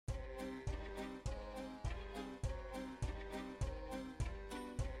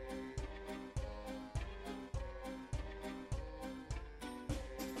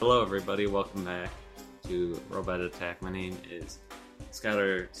Hello, everybody. Welcome back to Robot Attack. My name is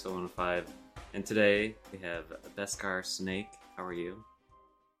Skyler715, and today we have Beskar Snake. How are you?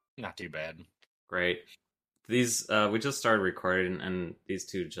 Not too bad. Great. These we just started recording, and these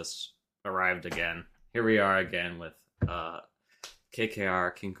two just arrived again. Here we are again with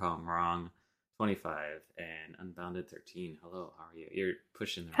KKR King Kong Wrong 25 and Unbounded 13. Hello, how are you? You're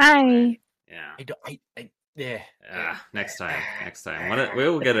pushing the Hi. right. Yeah. Yeah. Next time.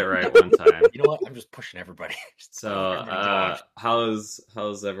 We'll get it right one time. You know what? I'm just pushing everybody. So,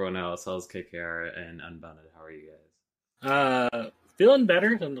 how's everyone else? How's KKR and Unbounded? How are you guys? Feeling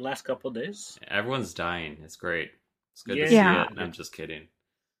better than the last couple of days. Everyone's dying. It's great. It's good to Yeah. see Yeah. it. I'm just kidding.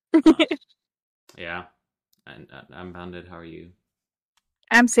 Yeah. And Unbounded, how are you?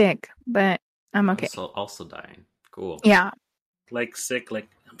 I'm sick, but I'm okay. Also dying. Cool. Yeah, Like sick, like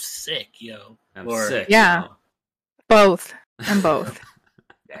I'm sick, yo. I'm Or- sick. Yeah. yo. both. I'm both.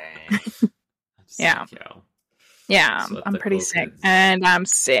 Dang. I'm sick, Yeah. yo. Yeah, That's what I'm the pretty cool sick, kids- and I'm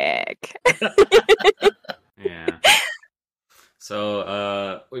sick. Yeah.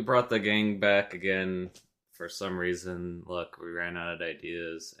 So, we brought the gang back again for some reason. Look, we ran out of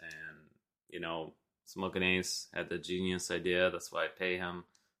ideas, and, Smoking Ace had the genius idea. That's why I pay him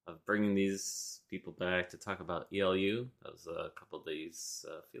of bringing these people back to talk about ELU. That was a couple of days,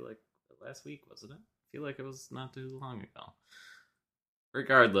 I feel like last week, wasn't it? I feel like it was not too long ago.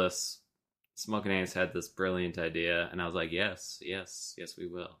 Regardless, Smoking Ace had this brilliant idea, and I was like, yes, we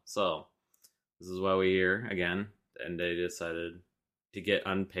will. So, this is why we're here again, and they decided to get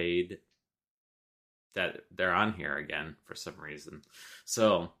unpaid that they're on here again for some reason.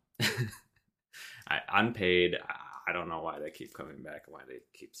 So, unpaid, I don't know why they keep coming back and why they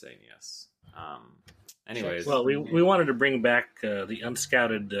keep saying yes. Anyways. Well, we wanted to bring back the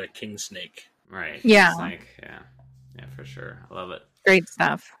unscouted King Snake. Right. Yeah. Snake, yeah. Yeah, for sure. I love it. Great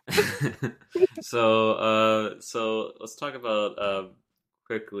stuff. So let's talk about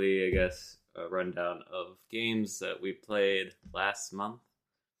quickly, I guess, a rundown of games that we played last month.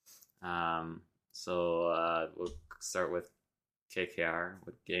 We'll start with KKR.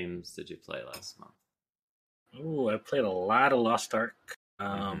 What games did you play last month? Oh, I played a lot of Lost Ark.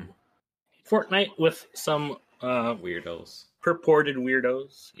 Fortnite with some Weirdos. purported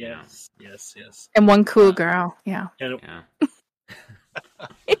weirdos. Yeah. Yes. And one cool girl. Yeah. And Yeah.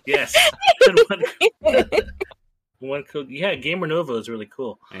 yes. And one cool. Yeah, Gamer Nova is really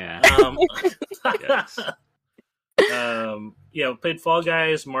cool. Yeah. Yes. We played Fall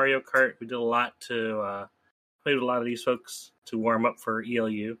Guys, Mario Kart. We did a lot to played with a lot of these folks to warm up for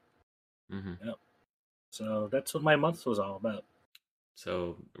ELU. Mm-hmm. So that's what my month was all about.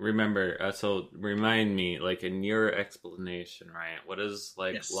 So remind me, like in your explanation, right? What is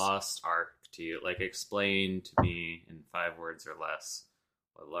Yes. Lost Ark to you? Like, explain to me in 5 words or less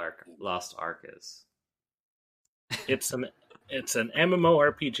what Lost Ark is. It's an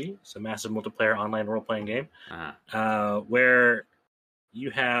MMORPG. It's a massive multiplayer online role playing game where you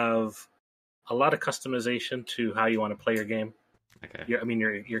have a lot of customization to how you want to play your game. Okay.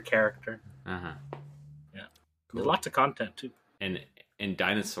 Your character. Yeah. There's Cool. lots of content too. And in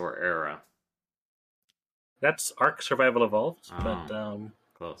dinosaur era. That's Ark Survival Evolved, Oh.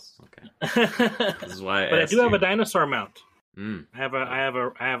 Close. Okay. but This is why. I do have a dinosaur mount. Mm. I have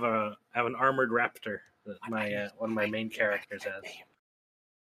an armored raptor that one of my main characters has.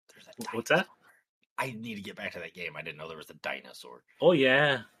 There's a What's that? dinosaur. I need to get back to that game. I didn't know there was a dinosaur. Oh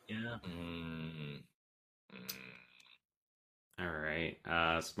yeah. All right.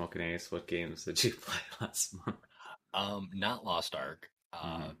 Smoking Ace, what games did you play last month? Not Lost Ark,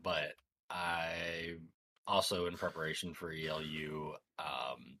 Mhm. but I also, in preparation for ELU,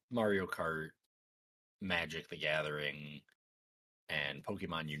 Mario Kart, Magic the Gathering, and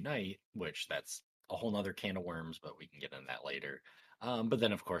Pokemon Unite, which that's a whole nother can of worms, but we can get into that later. But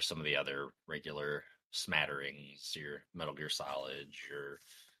then, of course, some of the other regular smatterings, your Metal Gear Solid, your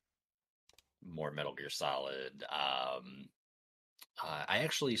more Metal Gear Solid. I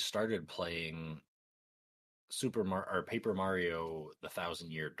actually started playing Paper Mario: The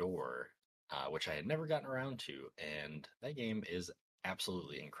Thousand Year Door, which I had never gotten around to, and that game is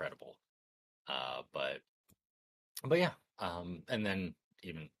absolutely incredible. But yeah, and then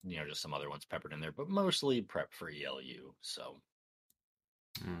even just some other ones peppered in there, but mostly prep for ELU. So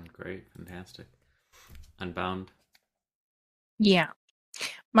Great, fantastic. Unbound. Yeah.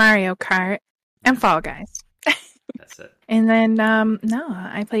 Mario Kart and Fall Guys. That's it. And then, no,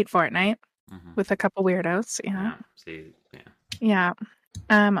 I played Fortnite Mhm. with a couple weirdos. Yeah. See, Yeah.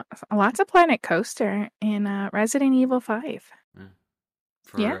 Lots of Planet Coaster and Resident Evil 5.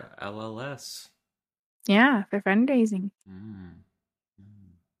 For Yeah. LLS. Yeah, for fundraising.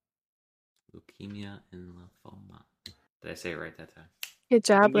 leukemia and lymphoma. Did I say it right that time? Good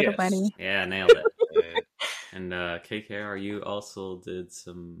job, little Yes. buddy. Yeah, nailed it. And KKR, you also did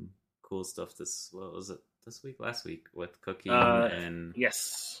some cool stuff this week? Last week with cooking and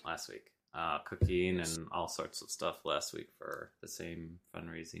Yes. last week. Cooking and all sorts of stuff last week for the same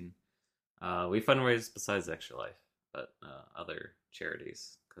fundraising. We fundraise besides Extra Life, but other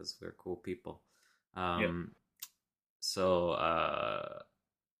charities because we're cool people. So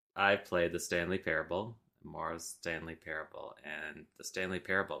I played the Stanley Parable, Mara's Stanley Parable, and the Stanley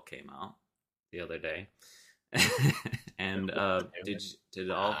Parable came out the other day. And did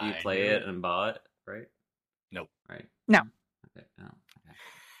all of you play it and bought it? Right? Nope. Right? No. Okay. No. Okay.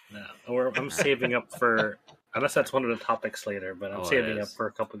 No, or I'm saving up for, unless that's one of the topics later, but I'm saving up for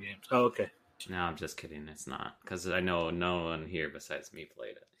a couple games. Oh, okay. No, I'm just kidding. It's not, because I know no one here besides me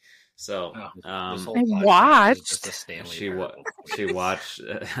played it. So this whole I podcast watched. is just a Stanley she watched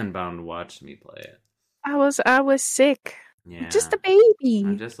Unbound watched me play it. I was sick. Yeah, Just a baby.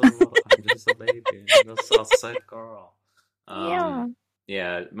 I'm just a baby. I'm a Southside girl.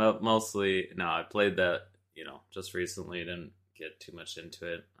 Yeah. Mostly. No, I played that. Just recently. Didn't get too much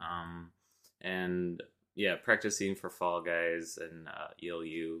into it. And yeah, practicing for Fall Guys and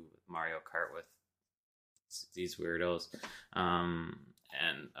ELU Mario Kart with these weirdos. And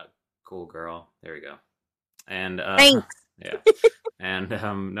a cool girl. There we go. And Thanks. Yeah. And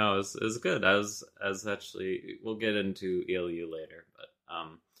no, it was good. I was actually, we'll get into ELU later,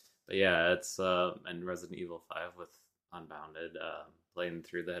 but yeah, it's and Resident Evil 5 with Unbounded, playing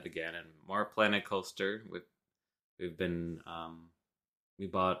through that again, and more Planet Coaster. We've been we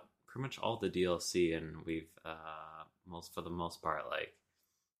bought pretty much all the DLC, and we've for the most part, like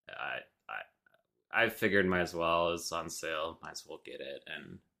I figured might as well, it's on sale, might as well get it,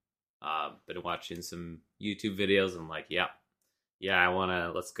 and been watching some YouTube videos and like, yeah, I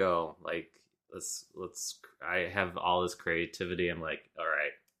wanna, let's go, like let's I have all this creativity. I'm like, all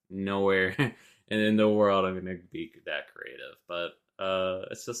right, nowhere in the world I'm gonna be that creative, but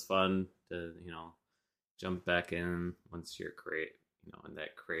it's just fun to jump back in once you're in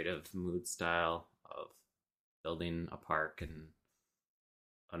that creative mood style of building a park. And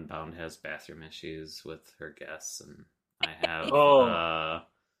Unbound has bathroom issues with her guests, and I have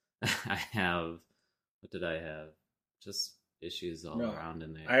I have, what did I have? Just issues all around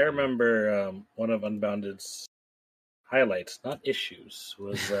in there. I remember one of Unbounded's highlights, not issues,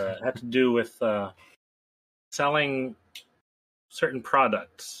 was had to do with selling certain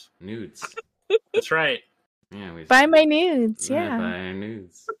products. Nudes. That's right. Yeah, Buy my nudes. Yeah. Buy our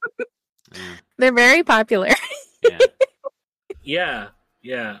nudes. Yeah. They're very popular. Yeah.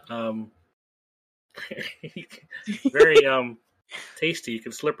 Yeah. Very tasty. You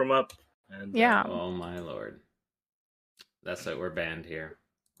can slip them up. And, yeah. Oh my lord. That's it. We're banned here.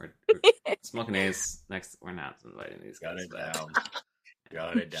 We're Smoking Ace next. We're not inviting these guys back.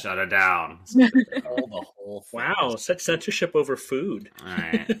 Got it down. Shut it down. The whole thing. Wow, such censorship over food. All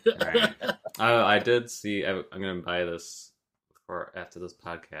right. I did see. I'm going to buy this for after this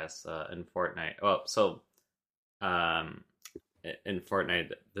podcast in Fortnite. Oh, so in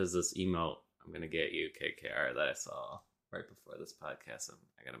Fortnite, there's this emote I'm going to get you, KKR, that I saw right before this podcast. I'm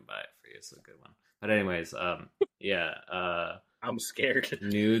going to buy it for you. It's a good one. But anyways, yeah. I'm scared.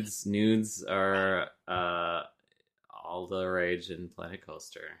 Nudes are all the rage in Planet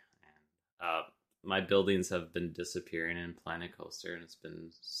Coaster. And my buildings have been disappearing in Planet Coaster, and it's been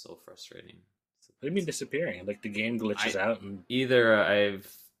so frustrating. What do you mean disappearing? Like the game glitches out? And Either I've...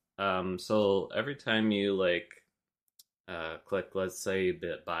 so every time you, click, let's say you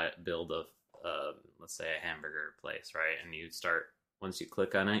build a, let's say a hamburger place, right? And you start... Once you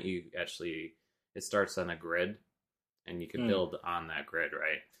click on it, it starts on a grid, and you can build on that grid,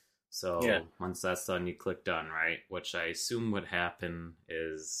 right? So once that's done, you click done, right? Which I assume would happen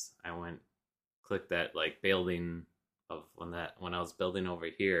is I clicked that building of when I was building over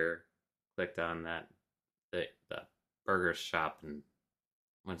here, clicked on that the burger shop, and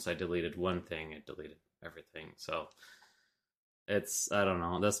once I deleted one thing, it deleted everything. So I don't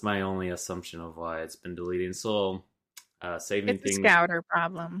know. That's my only assumption of why it's been deleting. So saving it's things. It's a scouter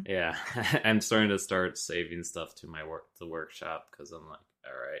problem. Yeah, I'm starting to start saving stuff to the workshop, because I'm like,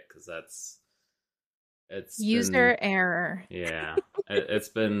 all right, because it's user error. Yeah, it's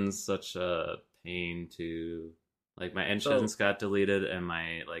been such a pain to my entrance got deleted, and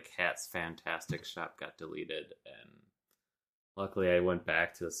my Hats Fantastic shop got deleted, and luckily I went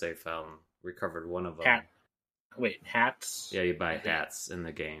back to the save file and recovered one of them. Hats? Yeah, you buy hats in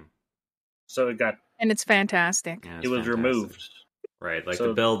the game. So it got... And it's fantastic. It was removed. Right,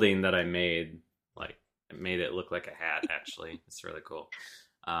 the building that I made, it made it look like a hat, actually. It's really cool.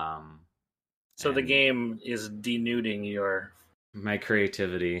 So the game is denuding my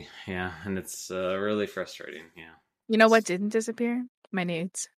creativity, yeah, and it's really frustrating, yeah. You know what didn't disappear? My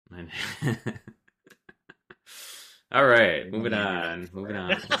nudes. All right, moving on.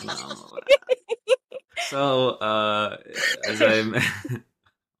 So, as I'm, okay,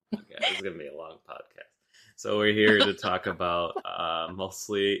 this is gonna be a long podcast. So we're here to talk about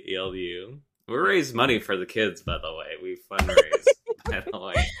mostly ELU. We raise money for the kids, by the way. We fundraise. By the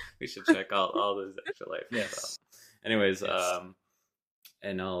way, we should check out all those Extra Life stuff. Anyways,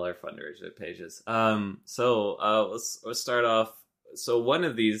 and all our fundraiser pages. Let's start off. So one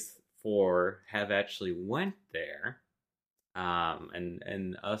of these 4 have actually went there,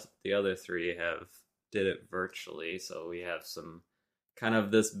 and us, the other 3 did it virtually. So we have some kind of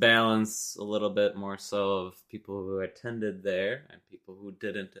this balance a little bit more so of people who attended there and people who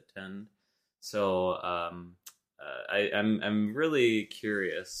didn't attend. So I'm really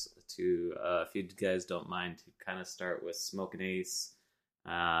curious to if you guys don't mind to kind of start with Smoking Ace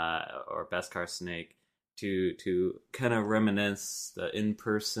or Beskar Snake to kind of reminisce the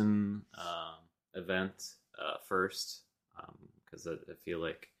in-person event first, because I feel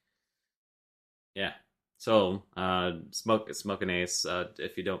like, yeah. So Smoking Ace,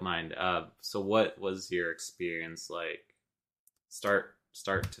 if you don't mind. So what was your experience like?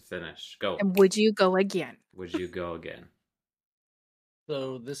 Start to finish. Go. And would you go again? Would you go again?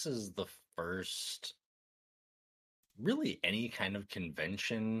 So this is the first, really, any kind of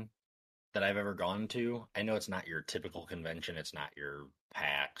convention that I've ever gone to. I know it's not your typical convention. It's not your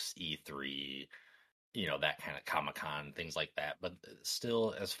PAX, E3, that kind of Comic-Con, things like that. But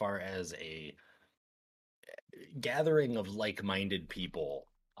still, as far as a gathering of like-minded people,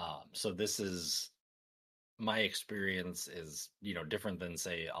 so this is, my experience is, different than,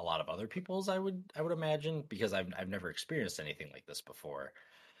 say, a lot of other people's, I would imagine, because I've never experienced anything like this before.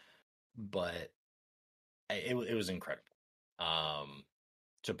 But it was incredible.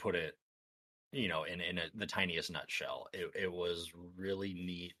 To put it, in the tiniest nutshell, it was really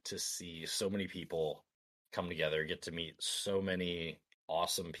neat to see so many people come together, get to meet so many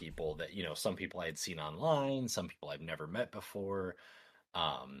awesome people that, some people I had seen online, some people I've never met before.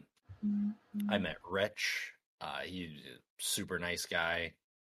 I met Rich. He's a super nice guy.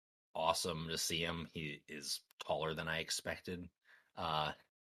 Awesome to see him. He is taller than I expected.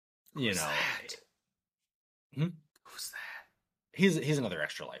 Who's that? Who's that? He's another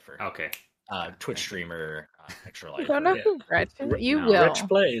Extra Lifer. Okay. Twitch streamer, Extra Lifer. You don't know who Rich is? You No. will. Rich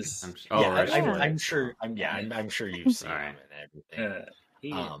plays. I'm sure. I'm sure you've seen him and everything.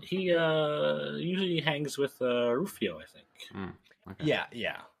 He usually hangs with Rufio, I think. Okay.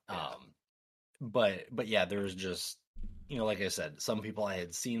 Yeah. But yeah, there's just, like I said, some people I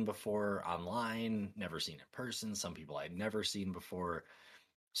had seen before online, never seen in person. Some people I'd never seen before.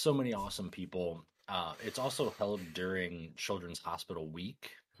 So many awesome people. It's also held during Children's Hospital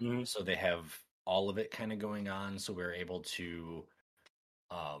Week. Mm-hmm. So they have all of it kind of going on. So we're able to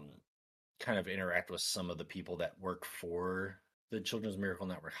kind of interact with some of the people that work for the Children's Miracle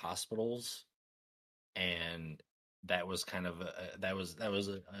Network hospitals. And that was kind of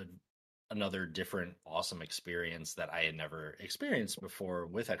another different awesome experience that I had never experienced before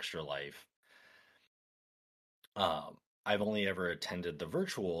with Extra Life. I've only ever attended the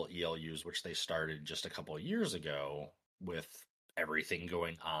virtual ELUs, which they started just a couple of years ago with everything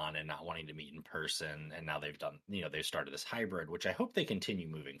going on and not wanting to meet in person. And now they've done, they've started this hybrid, which I hope they continue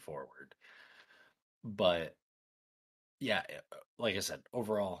moving forward. But yeah, like I said,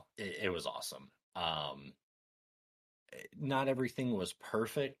 overall, it was awesome. Not everything was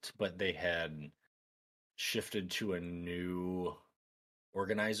perfect, but they had shifted to a new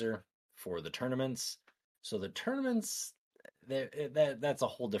organizer for the tournaments. So the tournaments, that's a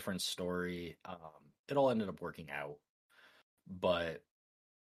whole different story. It all ended up working out. But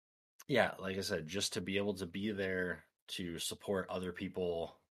yeah, like I said, just to be able to be there to support other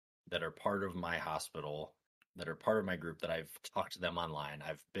people that are part of my hospital, that are part of my group, that I've talked to them online.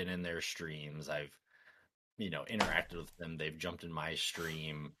 I've been in their streams. I've, interacted with them. They've jumped in my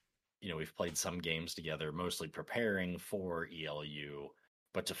stream. We've played some games together, mostly preparing for ELU,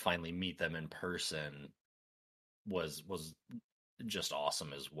 but to finally meet them in person was just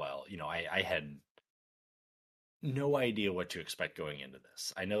awesome as well. I had no idea what to expect going into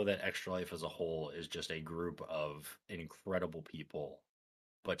this. I know that Extra Life as a whole is just a group of incredible people,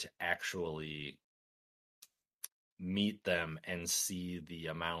 but to actually meet them and see the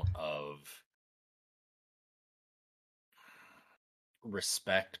amount of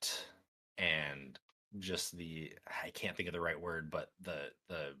respect and just I can't think of the right word, but the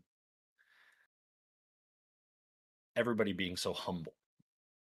everybody being so humble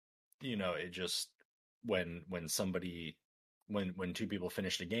it just when two people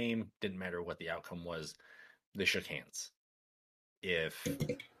finished a game, didn't matter what the outcome was, they shook hands. If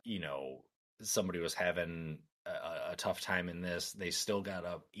somebody was having a tough time in this, they still got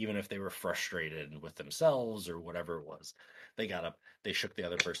up, even if they were frustrated with themselves or whatever it was. They got up, they shook the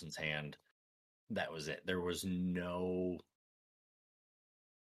other person's hand. That was it. There was no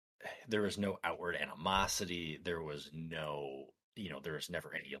outward animosity. There was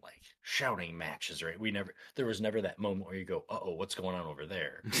never any like shouting matches, right? There was never that moment where you go, "Uh-oh, what's going on over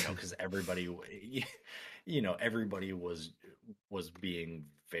there?" Because everybody was being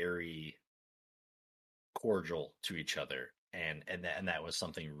very cordial to each other, and that was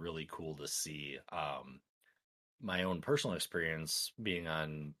something really cool to see. My own personal experience being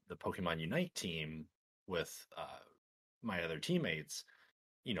on the Pokemon Unite team with my other teammates,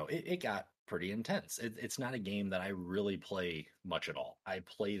 it got pretty intense. It's not a game that I really play much at all. I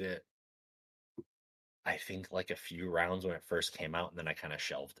played it, I think, like a few rounds when it first came out, and then I kind of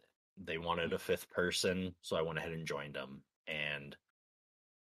shelved it. They wanted a fifth person, so I went ahead and joined them, and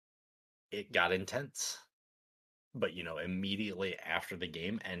it got intense. But, immediately after the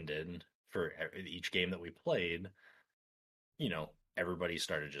game ended, for each game that we played, everybody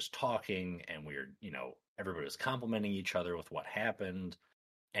started just talking, and everybody was complimenting each other with what happened.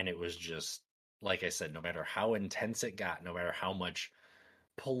 And it was just, like I said, no matter how intense it got, no matter how much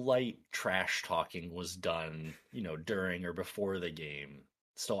polite trash talking was done, during or before the game,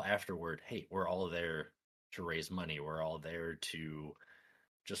 still afterward, hey, we're all there to raise money. We're all there to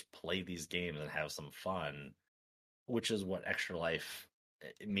just play these games and have some fun, which is what Extra Life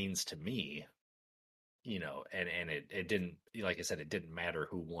means to me. And it didn't, like I said, it didn't matter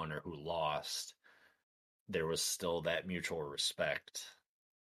who won or who lost. There was still that mutual respect,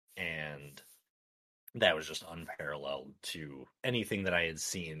 and that was just unparalleled to anything that I had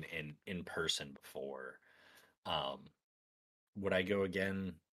seen in person before. Would I go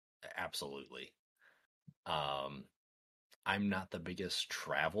again? Absolutely. I'm not the biggest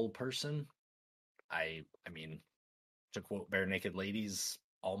travel person. I mean, to quote Bare Naked Ladies,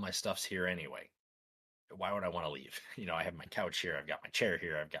 all my stuff's here anyway. Why would I want to leave? I have my couch here, I've got my chair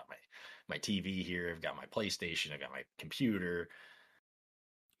here, I've got my TV here, I've got my PlayStation, I've got my computer,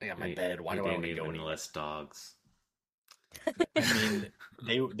 I got my bed. Why do I want to go anywhere? List dogs. I mean,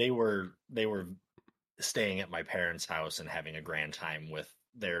 they were staying at my parents' house and having a grand time with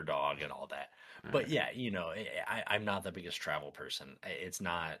their dog and all that. But yeah, I'm not the biggest travel person. It's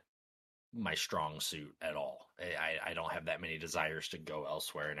not my strong suit at all. I don't have that many desires to go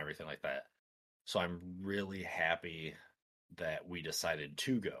elsewhere and everything like that. So I'm really happy that we decided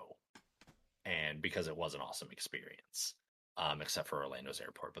to go, and because it was an awesome experience. Except for Orlando's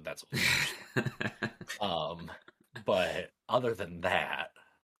airport, but that's but other than that,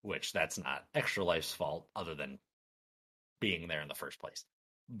 which that's not Extra Life's fault, other than being there in the first place.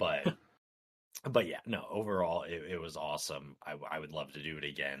 But yeah, no, overall it was awesome. I would love to do it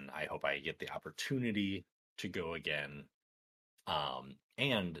again. I hope I get the opportunity to go again.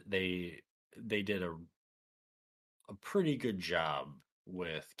 And they did a pretty good job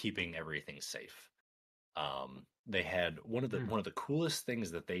with keeping everything safe. They had one of the coolest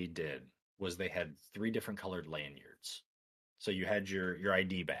things that they did was they had 3 different colored lanyards. So you had your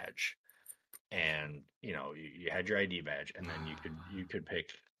ID badge, and you had your ID badge, and then you could pick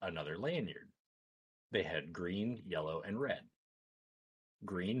another lanyard. They had green, yellow, and red.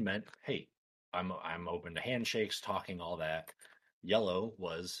 Green meant, hey, I'm open to handshakes, talking, all that. Yellow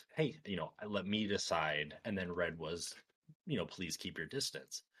was, hey, let me decide, and then red was, please keep your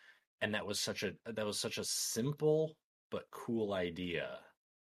distance. And that was such a simple but cool idea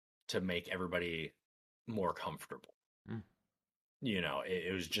to make everybody more comfortable.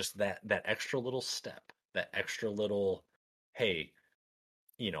 It was just that extra little step, that extra little, hey,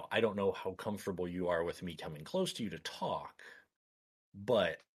 I don't know how comfortable you are with me coming close to you to talk,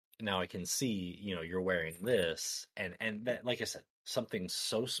 but now I can see, you're wearing this, and that, like I said, something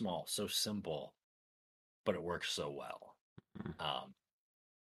so small, so simple, but it works so well.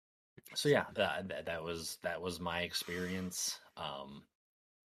 So yeah, that was my experience,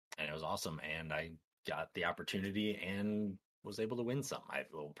 and it was awesome, and I got the opportunity and was able to win some. I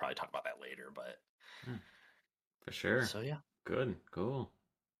will probably talk about that later, but for sure. So yeah, good, cool.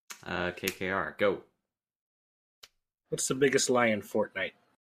 KKR, go. What's the biggest lie in Fortnite?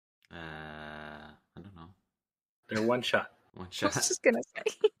 I don't know. They're one shot. I was just gonna say.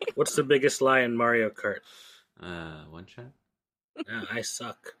 What's the biggest lie in Mario Kart? One shot. I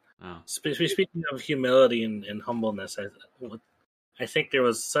suck. Oh. Speaking of humility and humbleness, I think there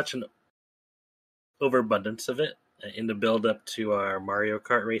was such an overabundance of it in the build up to our Mario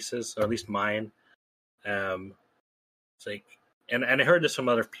Kart races, or at least mine. It's like, and I heard this from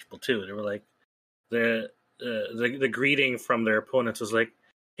other people too. They were like, the greeting from their opponents was like,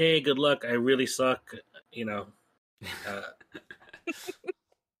 "Hey, good luck. I really suck." You know, yeah,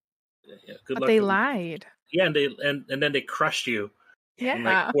 good But luck. they lied. Yeah, and then they crushed you in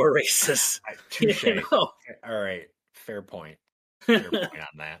like Yeah. 4 races. Touche. You know? All right, fair point. Fair point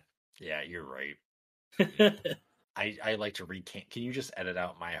on that. Yeah, you're right. I like to recant. Can you just edit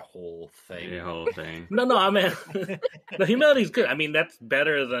out my whole thing? The whole thing. No, I mean, the humility is good. I mean, that's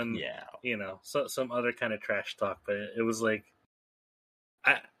better than Yeah. some other kind of trash talk. But it was like,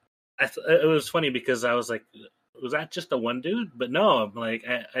 it was funny because I was like, was that just the one dude? But no, I'm like,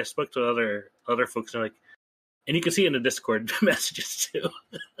 I spoke to other folks and like, and you can see it in the Discord messages too.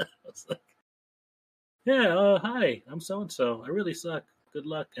 I was like, yeah, hi, I'm so and so. I really suck. Good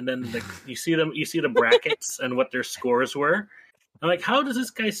luck. And then like you see the brackets and what their scores were. I'm like, how does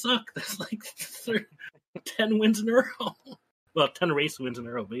this guy suck? That's like 10 wins in a row. Well, 10 race wins in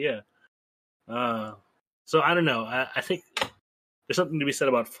a row, but yeah. So I don't know. I think there's something to be said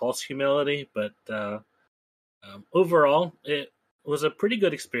about false humility, but overall, it was a pretty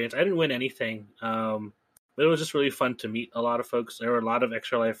good experience. I didn't win anything, but it was just really fun to meet a lot of folks. There were a lot of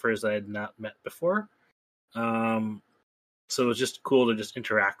extra lifers I had not met before. So it was just cool to just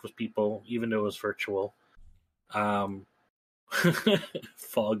interact with people, even though it was virtual. Fall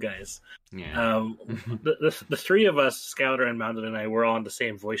Guys. Yeah. The three of us, Scouter and Mounted and I, were all in the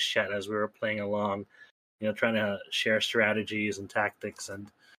same voice chat as we were playing along, trying to share strategies and tactics, and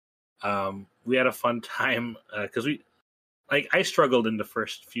we had a fun time because I struggled in the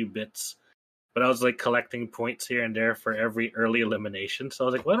first few bits, but I was like collecting points here and there for every early elimination. So I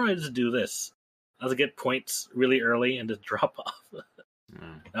was like, why don't I just do this? I'll get points really early and just drop off.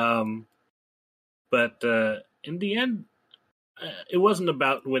 But in the end, it wasn't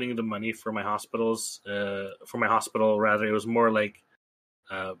about winning the money for my hospitals. For my hospital, rather, it was more like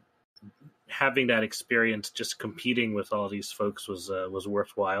having that experience. Just competing with all these folks was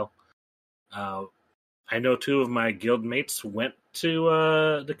worthwhile. I know 2 of my guild mates went to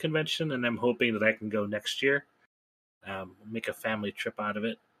the convention, and I'm hoping that I can go next year. Make a family trip out of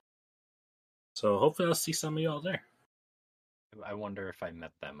it. So hopefully I'll see some of y'all there. I wonder if I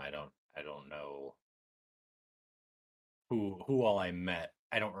met them. I don't know who all I met.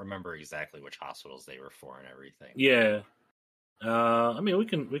 I don't remember exactly which hospitals they were for and everything. Yeah. I mean, we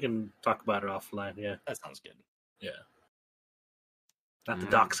can talk about it offline. Yeah, that sounds good. Yeah. Not to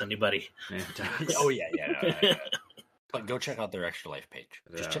dox anybody. Yeah, dox. Oh yeah. No. But go check out their Extra Life page.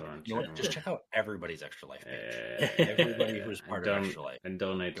 Just check out everybody's Extra Life page. Everybody who's part of Extra Life. And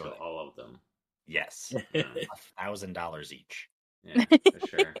donate to all of them. Yes. $1,000 each. Yeah, for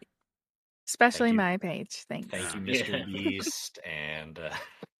sure. Especially my page. Thanks. Thank you, Mr. Beast. And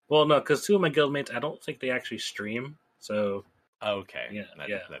well, no, because 2 of my guildmates, I don't think they actually stream. So okay, yeah,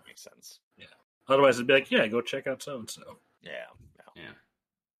 that makes sense. Yeah. Otherwise, it'd be like, yeah, go check out so and so. Yeah.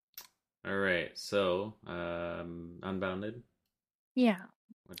 All right. So, Unbounded. Yeah.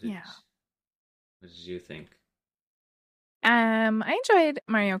 What did you think? I enjoyed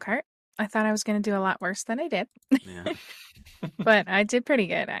Mario Kart. I thought I was going to do a lot worse than I did. Yeah. But I did pretty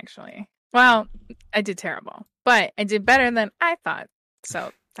good, actually. Well, I did terrible, but I did better than I thought,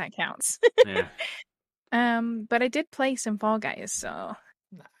 so that counts. Yeah. But I did place in Fall Guys, so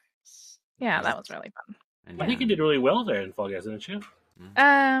nice. Yeah, that was really fun. I think you did really well there in Fall Guys, didn't you?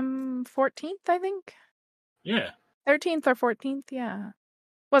 14th, I think. Yeah. 13th or 14th, yeah.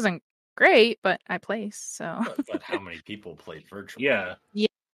 Wasn't great, but I placed, so. But how many people played virtually? Yeah. Yeah.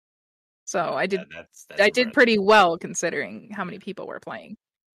 So I did. That's I did pretty well considering how many people were playing.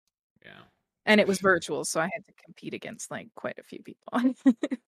 Yeah. And it was virtual, so I had to compete against like quite a few people.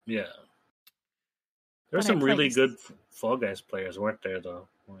 Yeah. There were some really good Fall Guys players, weren't there, though?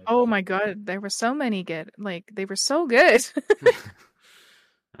 Oh my god, there were so many good. Like, they were so good.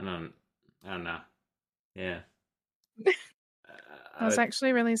 I don't know. Yeah. I was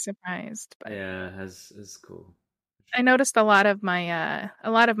actually really surprised. But yeah, it's cool. I noticed a lot of my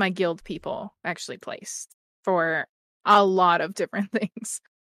guild people actually placed for a lot of different things.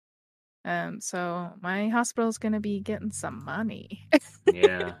 So my hospital's gonna be getting some money.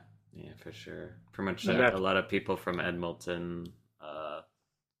 Yeah, for sure. Pretty much a lot of people from Edmonton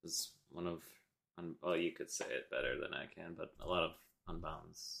was one of, well, you could say it better than I can, but a lot of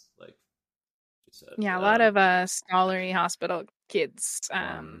Unbounds, like you said. Yeah, a lot of scholarly hospital kids.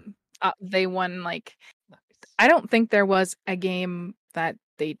 They won like, I don't think there was a game that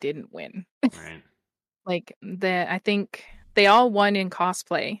they didn't win. Right. Like I think they all won in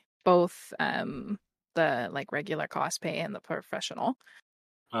cosplay, both the like regular cosplay and the professional.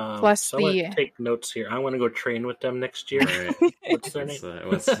 So Plus I'm the gonna take notes here. I want to go train with them next year. Right. What's their name?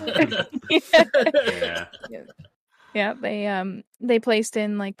 Yeah. Yeah, they placed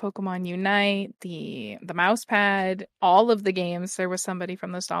in like Pokemon Unite, the mouse pad, all of the games. There was somebody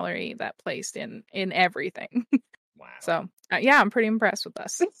from the Stollery that placed in everything. Wow. So yeah, I'm pretty impressed with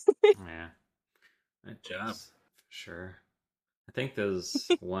us. Yeah. Good job. For sure. I think there's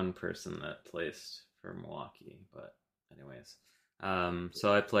one person that placed for Milwaukee, but anyways.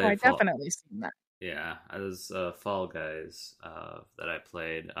 So I played I definitely seen that. Yeah, I was Fall Guys that I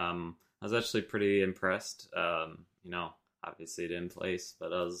played. I was actually pretty impressed. Obviously didn't place,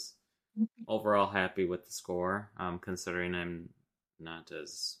 but I was overall happy with the score. Considering I'm not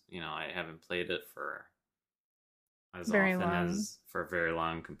as I haven't played it for as Very often long. as for very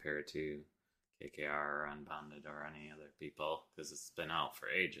long compared to KKR or Unbounded or any other people because it's been out for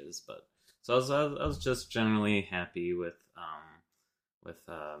ages. But so I was just generally happy with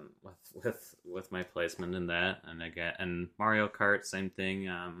my placement in that, and Mario Kart, same thing.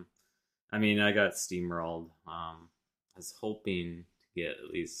 I got steamrolled. I was hoping to get at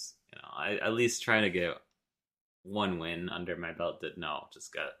least, I at least try to get one win under my belt.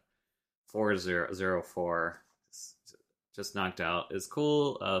 Just got 4-0-0-4. Just knocked out. It's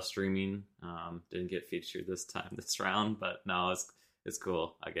cool. Streaming. Didn't get featured this round, but no, it's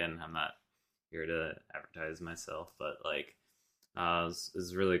cool. Again, I'm not here to advertise myself, but like. It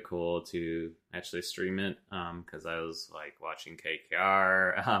was really cool to actually stream it because I was like watching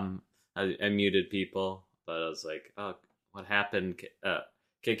KKR. I muted people, but I was like, "Oh, what happened?"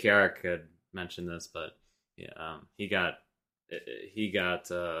 KKR could mention this, but yeah, he got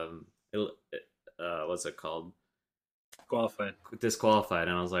what's it called? Disqualified,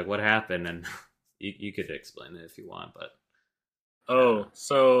 and I was like, "What happened?" And you could explain it if you want, but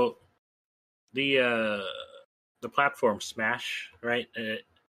so the platform Smash, right?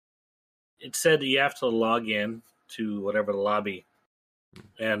 It said that you have to log in to whatever the lobby,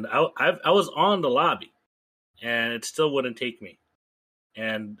 and I was on the lobby, and it still wouldn't take me.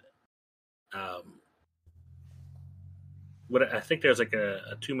 And I think there's like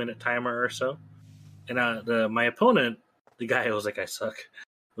a 2-minute timer or so, and my opponent, the guy who was like, "I suck,"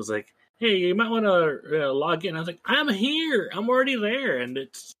 was like, "Hey, you might want to log in." I was like, "I'm here. I'm already there," and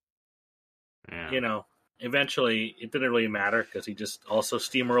it's Eventually, it didn't really matter because he just also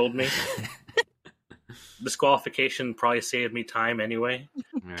steamrolled me. Disqualification probably saved me time anyway.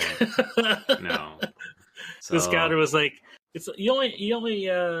 Right. No. So, the scouter was like, "It's you only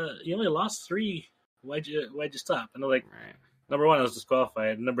lost 3. Why'd you stop?" And I'm like, right. Number 1, I was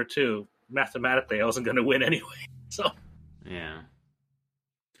disqualified. Number 2, mathematically, I wasn't going to win anyway. So yeah.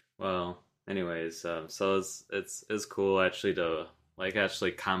 Well, anyways, so it's cool actually to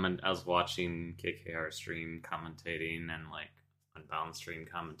actually comment. I was watching KKR stream commentating and like Unbound stream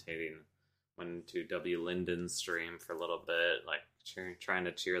commentating. Went to W Linden's stream for a little bit, like trying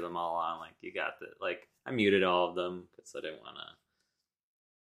to cheer them all on. Like, you got the like. I muted all of them because I didn't want to,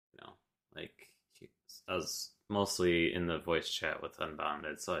 I was mostly in the voice chat with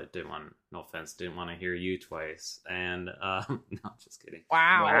Unbounded, so I didn't want. No offense, didn't want to hear you twice. And no, just kidding.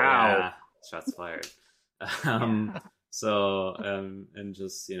 Wow. Yeah, shots fired. So, and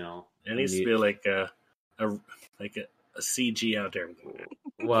just, it needs to be like a CG out there.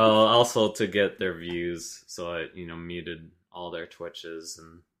 Well, also to get their views, so I, muted all their Twitches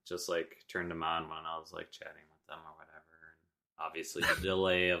and just like turned them on when I was like chatting with them or whatever. And obviously, the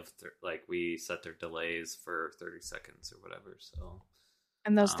delay of we set their delays for 30 seconds or whatever. So,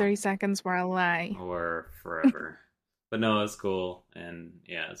 And those 30 seconds were a lie. Or forever. But no, it's cool, and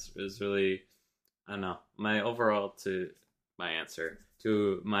yeah, it's really. I don't know. My answer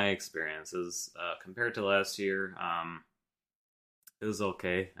to my experiences compared to last year, it was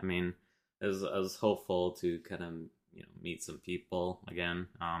okay. I mean, I was hopeful to kind of meet some people again.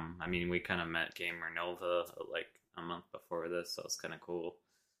 We kind of met Gamer Nova like a month before this, so it's kind of cool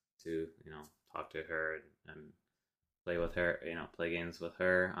to talk to her and play with her. Play games with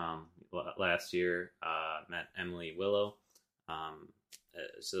her. Last year, met Emily Willow.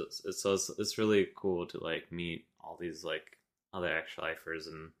 So it's really cool to like meet all these like other actual-lifers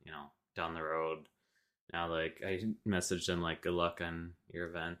and down the road. Now like I messaged them like good luck on your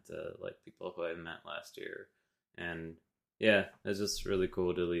event, like people who I met last year, and yeah, it's just really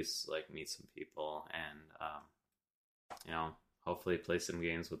cool to at least like meet some people and hopefully play some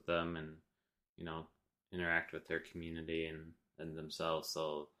games with them and interact with their community and themselves.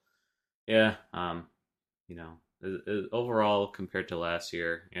 So yeah, overall, compared to last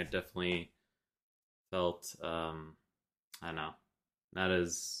year, it definitely felt, I don't know,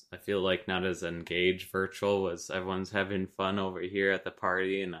 I feel like not as engaged virtual as everyone's having fun over here at the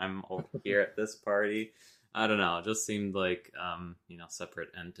party and I'm over here at this party. I don't know. It just seemed like, separate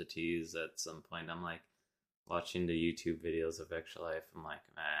entities at some point. I'm like watching the YouTube videos of Extra Life. I'm like,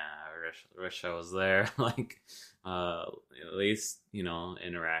 man, I wish I was there. Like, at least,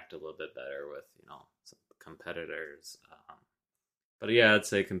 interact a little bit better with, some competitors. But yeah, I'd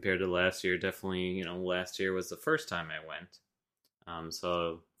say compared to last year, definitely, last year was the first time I went. So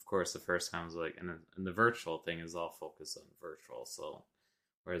of course the first time was like, and the virtual thing is all focused on virtual. So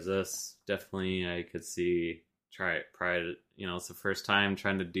whereas this definitely I could see it's the first time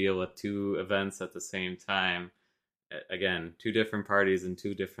trying to deal with two events at the same time. Again, two different parties in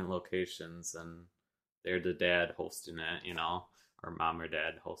two different locations, and they're the dad hosting it, or mom or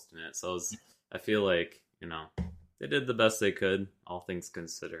dad hosting it. So I feel like they did the best they could, all things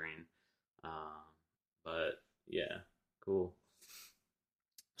considering. But yeah, cool.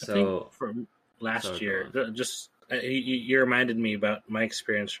 I think from last year, you reminded me about my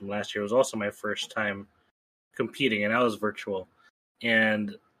experience from last year. It was also my first time competing, and I was virtual.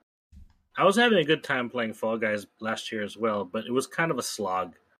 And I was having a good time playing Fall Guys last year as well, but it was kind of a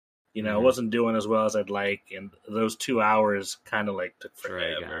slog. I wasn't doing as well as I'd like, and those 2 hours kind of like took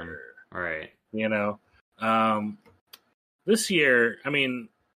forever. Right. This year, I mean,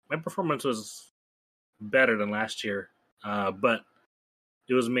 my performance was better than last year, but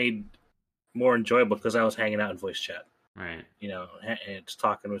it was made more enjoyable because I was hanging out in voice chat, right? And just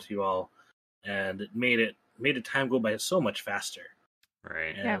talking with you all, and it made the time go by so much faster,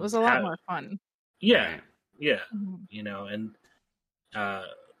 right? Yeah, it was a lot more fun. Yeah, right. Yeah, and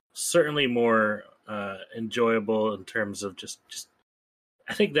certainly more enjoyable in terms of just.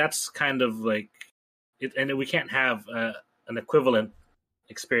 I think that's kind of like it, and we can't have an equivalent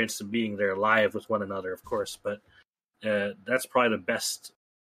experience to being there live with one another, of course, but that's probably the best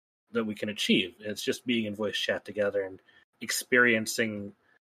that we can achieve. It's just being in voice chat together and experiencing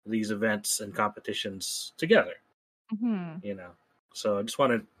these events and competitions together. So I just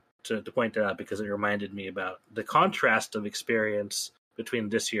wanted to point that out because it reminded me about the contrast of experience between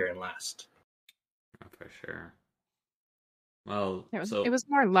this year and last. For sure. Well, it was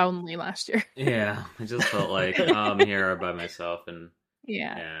more lonely last year. Yeah, I just felt like I'm here by myself, and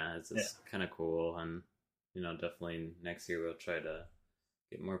it's just kind of cool. And definitely next year we'll try to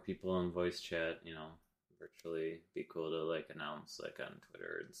get more people on voice chat. Virtually, be cool to like announce like on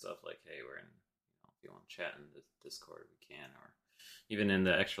Twitter and stuff like, hey, we're in. If you want to chat in the Discord, we can, or even in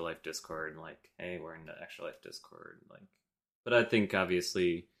the Extra Life Discord, like, hey, we're in the Extra Life Discord, like. But I think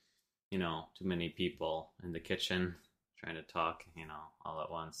obviously, too many people in the kitchen trying to talk, all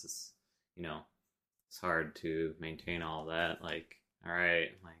at once is, it's hard to maintain all that. Like, all right,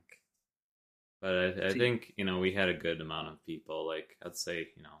 like, but I think, we had a good amount of people. Like, I'd say,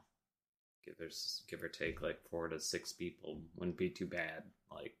 give or take like 4 to 6 people wouldn't be too bad.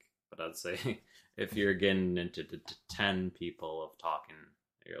 Like, but I'd say if you're getting into the 10 people of talking,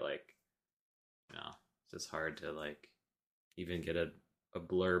 you're like, it's just hard to like even get a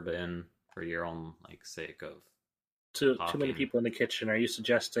blurb in for your own like sake of too many people in the kitchen. Are you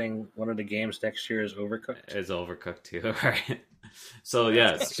suggesting one of the games next year is Overcooked? It's Overcooked too, right? So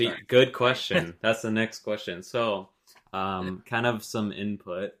yes, good question. That's the next question. So, kind of some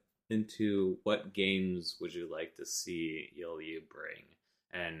input into what games would you like to see ELU bring,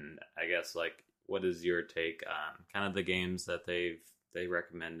 and I guess like what is your take on kind of the games that they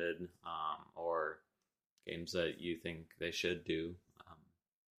recommended, or games that you think they should do?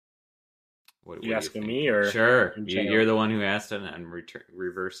 What you asking me or sure? You're the one who asked it, and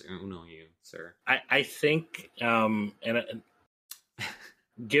reverse Uno you, sir. I think,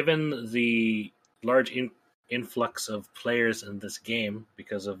 given the large influx of players in this game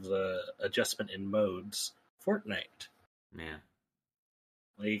because of the adjustment in modes, Fortnite. Yeah.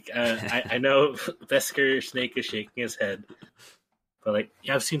 Like I know Beskar Snake is shaking his head, but like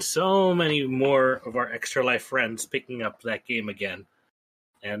I've seen so many more of our Extra Life friends picking up that game again,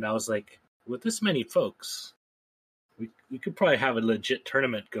 and I was like, with this many folks, we could probably have a legit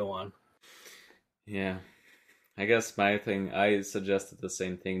tournament go on. Yeah. I guess I suggested the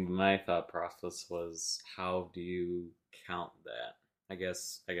same thing. My thought process was, how do you count that? I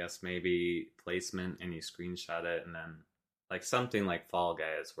guess maybe placement and you screenshot it, and then like something like Fall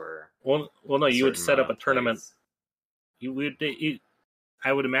Guys where no, you would set up a tournament.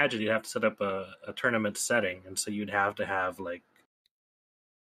 I would imagine you'd have to set up a tournament setting, and so you'd have to have like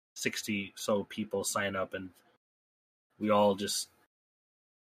 60 so people sign up, and we all just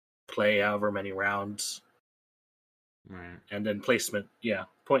play however many rounds, right? And then placement,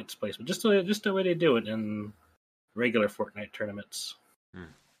 points placement, just the way they do it in regular Fortnite tournaments. Hmm.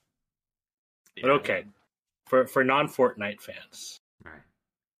 But okay, for non-Fortnite fans,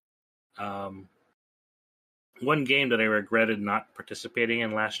 right. One game that I regretted not participating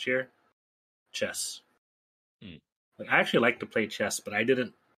in last year, chess. Like, I actually like to play chess, but I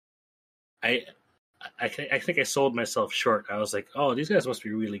didn't. I think I sold myself short. I was like, oh, these guys must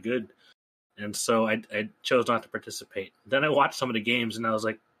be really good, and so I chose not to participate. Then I watched some of the games, and I was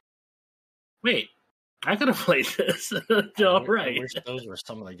like, wait, I could have played this. All right. I wish those were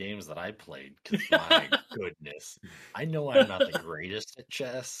some of the games that I played. Because my goodness, I know I'm not the greatest at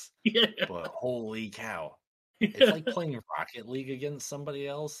chess, but holy cow, it's like playing Rocket League against somebody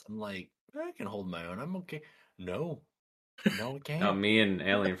else. I'm like, I can hold my own. I'm okay. No, I can't. No, me and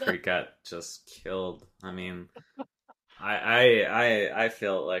Alien Freak got just killed. I mean, I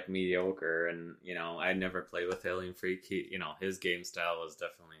felt like mediocre, and I never played with Alien Freak. His game style was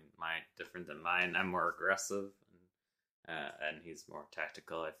definitely different than mine. I'm more aggressive, and he's more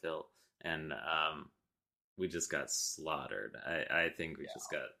tactical. I feel, and we just got slaughtered. I think we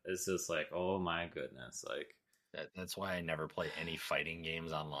just got. It's just like, oh my goodness, like. That's why I never play any fighting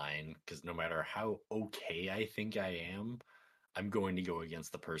games online, because no matter how okay I think I am, I'm going to go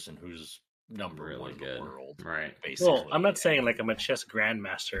against the person who's number really one in good. the world. Right. Basically. Well, I'm not saying like I'm a chess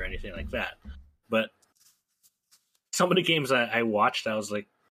grandmaster or anything like that, but some of the games I watched, I was like,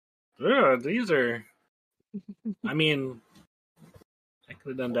 these are. I mean, I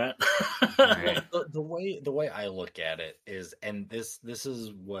could have done that. Right. The way I look at it is, and this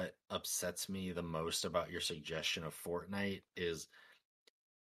is what upsets me the most about your suggestion of Fortnite, is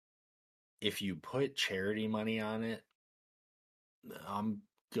if you put charity money on it, I'm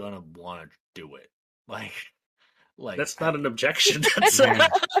gonna want to do it. Like that's not an objection. That's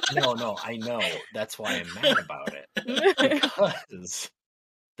no, I know. That's why I'm mad about it, because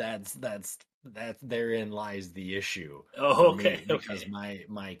that's therein lies the issue. Oh, for me, because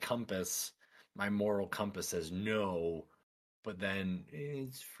my compass, my moral compass says no, but then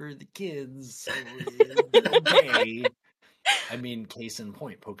it's for the kids, so okay. I mean, case in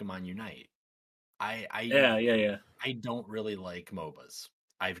point, Pokemon Unite. I yeah. I don't really like MOBAs.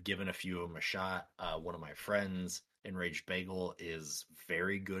 I've given a few of them a shot. One of my friends, Enraged Bagel, is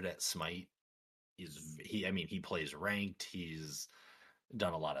very good at Smite. He plays ranked. He's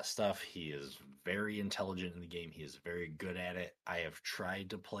done a lot of stuff. He is very intelligent in the game. He is very good at it. I have tried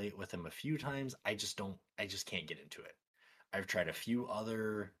to play it with him a few times. I just can't get into it. I've tried a few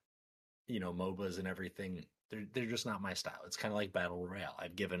other, MOBAs and everything. They're just not my style. It's kind of like Battle Royale.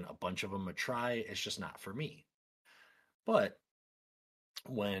 I've given a bunch of them a try. It's just not for me. But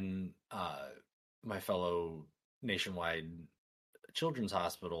when my fellow Nationwide Children's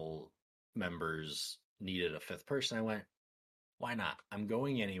Hospital members needed a fifth person, I went, why not? I'm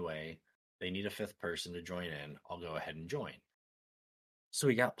going anyway. They need a fifth person to join in. I'll go ahead and join. So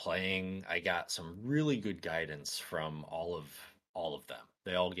we got playing. I got some really good guidance from all of them.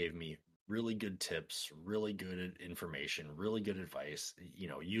 They all gave me really good tips, really good information, really good advice.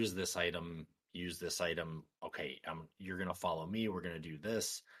 Use this item, use this item. Okay, you're going to follow me. We're going to do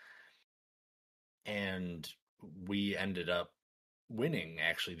this. And we ended up winning,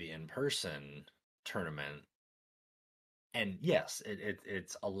 actually, the in-person tournament. And yes,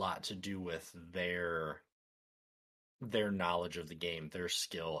 it's a lot to do with their knowledge of the game, their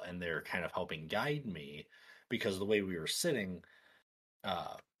skill, and they're kind of helping guide me, because the way we were sitting,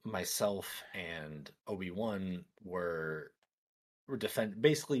 myself and Obi-Wan were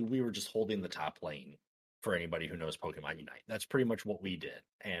basically we were just holding the top lane for anybody who knows Pokemon Unite. That's pretty much what we did.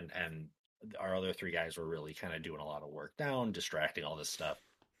 And our other three guys were really kind of doing a lot of work down, distracting, all this stuff.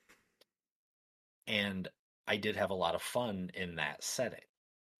 And I did have a lot of fun in that setting.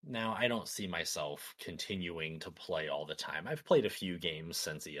 Now, I don't see myself continuing to play all the time. I've played a few games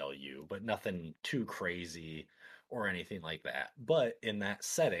since ELU, but nothing too crazy or anything like that. But in that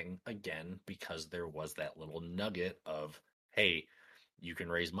setting, again, because there was that little nugget of, hey, you can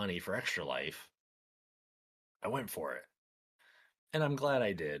raise money for Extra Life, I went for it. And I'm glad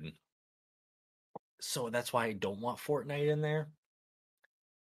I did. So that's why I don't want Fortnite in there.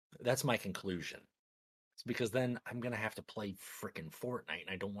 That's my conclusion. It's because then I'm going to have to play frickin' Fortnite, and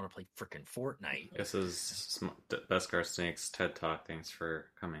I don't want to play frickin' Fortnite. This is Beskar Snake's TED Talk. Thanks for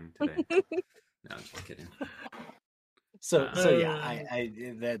coming today. No, I'm just kidding. So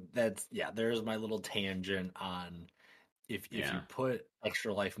yeah, there's my little tangent on if you put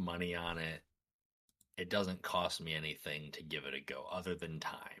Extra Life money on it, it doesn't cost me anything to give it a go other than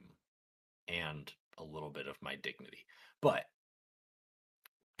time and a little bit of my dignity. But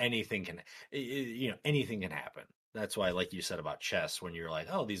anything can happen. That's why, like you said about chess, when you're like,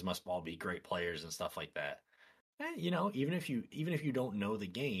 oh, these must all be great players and stuff like that. even if you don't know the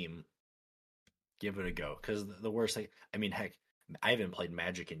game, give it a go. Because the worst thing, I mean, heck, I haven't played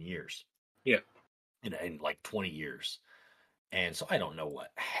Magic in years. Yeah. In like 20 years. And so I don't know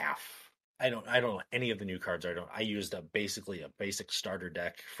what half. I don't know any of the new cards. I used basically a basic starter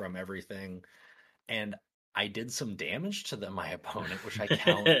deck from everything, and I did some damage to my opponent, which I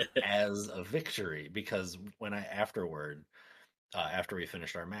count as a victory because when after we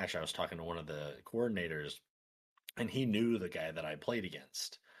finished our match, I was talking to one of the coordinators, and he knew the guy that I played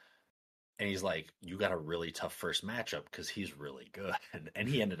against. And he's like, "You got a really tough first matchup because he's really good." And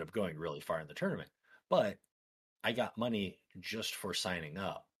he ended up going really far in the tournament. But I got money just for signing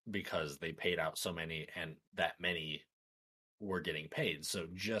up because they paid out so many and that many were getting paid. So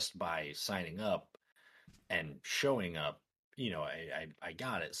just by signing up and showing up, I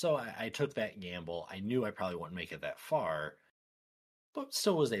got it. So I took that gamble. I knew I probably wouldn't make it that far, but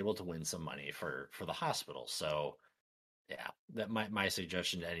still was able to win some money for the hospital. So yeah, that my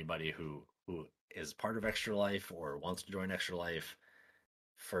suggestion to anybody who is part of Extra Life or wants to join Extra Life,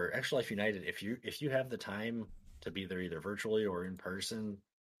 for Extra Life United, if you have the time to be there either virtually or in person,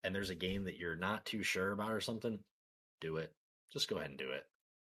 and there's a game that you're not too sure about or something, do it. Just go ahead and do it.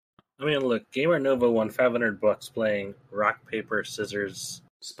 I mean, look, Gamer Nova won $500 playing Rock Paper Scissors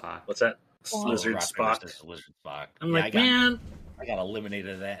Spock. What's that? Lizard Spock. Lizard Spock. I'm like, man, I got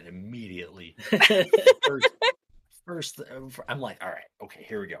eliminated of that immediately. First, I'm like, all right, okay,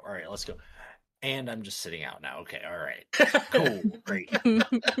 here we go. All right, let's go. And I'm just sitting out now. Okay, all right, cool, great,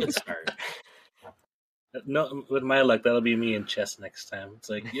 good start. No, with my luck, that'll be me in chess next time. It's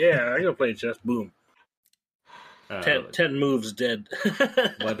like, yeah, I'm gonna play chess. Boom. 10 moves dead.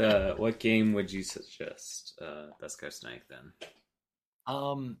 What game would you suggest, Beskar Snipe, then?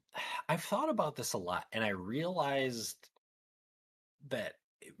 I've thought about this a lot, and I realized that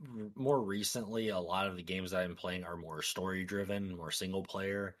more recently, a lot of the games that I'm playing are more story driven, more single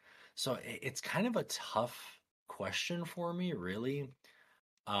player. So it's kind of a tough question for me, really.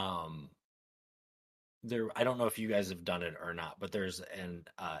 I don't know if you guys have done it or not, but there's an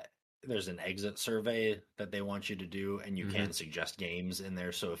exit survey that they want you to do, and you can suggest games in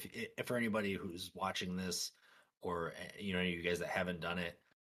there. So if for anybody who's watching this, or you guys that haven't done it,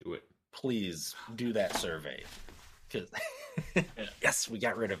 do it. Please do that survey. Because yes, we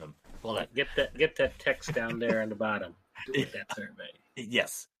got rid of him. Well, get that text down there on the bottom. Do that survey.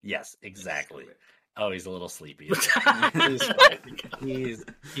 Yes, exactly. Oh, he's a little sleepy.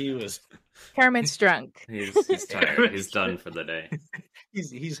 He was. Kermit's drunk. He's tired. He's done for the day.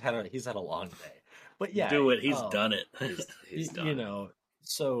 He's had a long day. But yeah, do it. He's done it. He's done.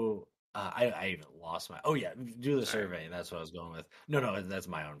 So I even lost my. Oh yeah, do the survey. That's what I was going with. No, that's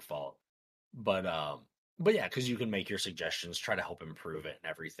my own fault. But yeah, because you can make your suggestions, try to help improve it and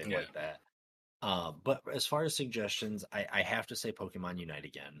everything like that. But as far as suggestions, I have to say Pokemon Unite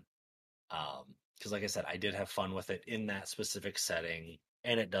again. Because like I said, I did have fun with it in that specific setting,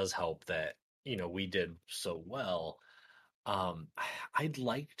 and it does help that we did so well. I'd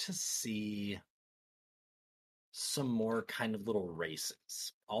like to see some more kind of little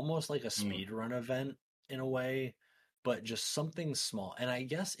races, almost like a speed run event in a way, but just something small. And I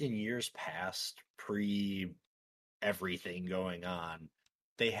guess in years past, pre everything going on,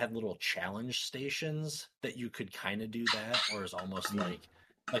 they had little challenge stations that you could kind of do that, or is almost like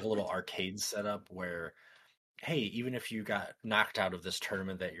a little arcade setup where, hey, even if you got knocked out of this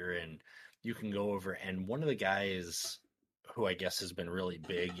tournament that you're in, you can go over, and one of the guys who I guess has been really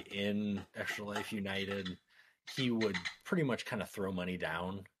big in Extra Life United, he would pretty much kind of throw money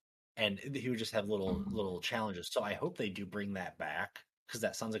down, and he would just have little challenges. So I hope they do bring that back, because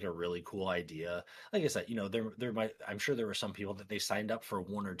that sounds like a really cool idea. Like I said, I'm sure there were some people that they signed up for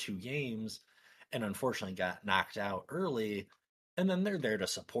 1 or 2 games and unfortunately got knocked out early, and then they're there to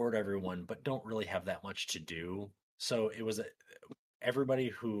support everyone but don't really have that much to do. So it was everybody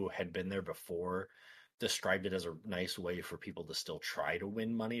who had been there before described it as a nice way for people to still try to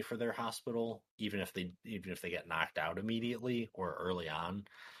win money for their hospital, even if they get knocked out immediately or early on.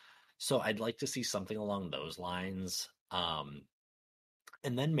 So I'd like to see something along those lines. And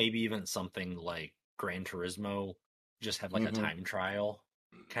then maybe even something like Gran Turismo, just have like a time trial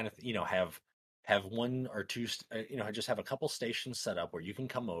kind of, have 1 or 2, just have a couple stations set up where you can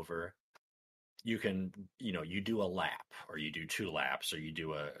come over. You can, you do a lap, or you do 2 laps, or you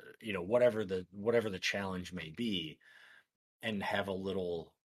do whatever the challenge may be, and have a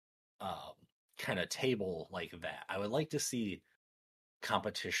little kind of table like that. I would like to see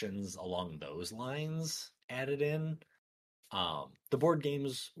competitions along those lines added in. The board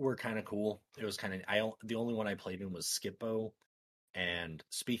games were kind of cool. It was kind of, the only one I played in was Skippo. And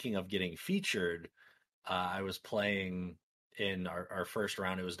speaking of getting featured, I was playing in our first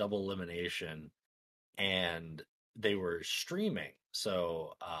round. It was double elimination, and they were streaming.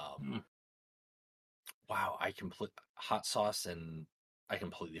 So, wow, hot sauce, and I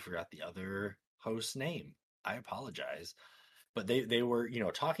completely forgot the other host's name. I apologize, but they were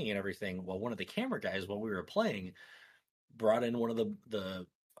talking and everything. Well, one of the camera guys while we were playing brought in one of the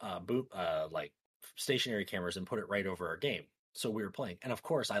like stationary cameras and put it right over our game. So we were playing, and of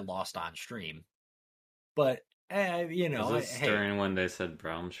course I lost on stream. But was this during when they said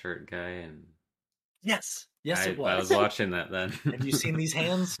brown shirt guy? And yes, it was. I was watching that then. Have you seen these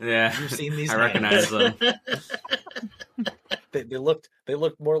hands? Yeah, have you seen these? I recognize them. They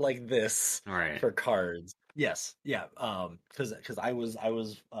looked more like this right. for cards. Yes, yeah. Because I was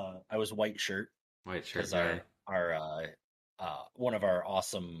white shirt. White shirt guy. Our one of our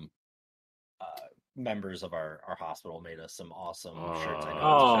awesome members of our hospital made us some awesome shirts. I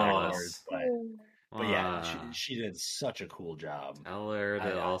know but yeah, she did such a cool job. Tell her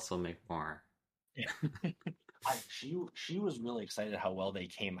to also make more. Yeah. She was really excited how well they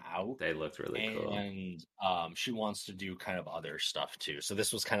came out. They looked really cool. And she wants to do kind of other stuff too. So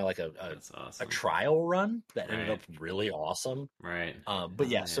this was kind of like awesome. a trial run that ended up really awesome. Right. But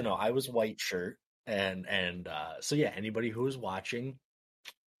yeah, so no, I was white shirt. And so yeah, anybody who was watching,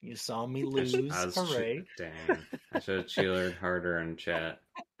 you saw me lose. Hooray. Dang. I should have cheered harder in chat.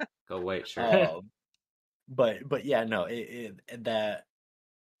 Go white shirt. But yeah, no, that.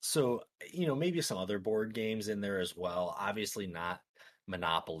 So, maybe some other board games in there as well. Obviously not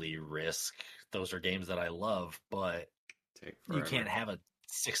Monopoly, Risk. Those are games that I love, but you can't have a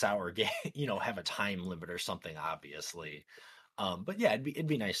 6-hour game, have a time limit or something, obviously. But yeah, it'd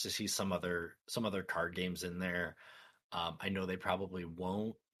be nice to see some other card games in there. I know they probably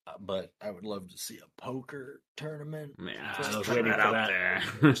won't, but I would love to see a poker tournament. Yeah, I was waiting for that.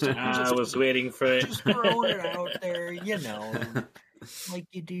 There. I was waiting for it. Just throwing it out there, like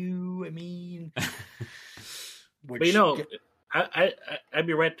you do. I mean, but I'd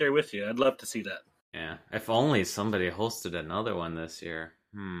be right there with you. I'd love to see that. Yeah, if only somebody hosted another one this year.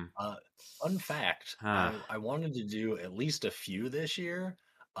 Fun fact: I wanted to do at least a few this year,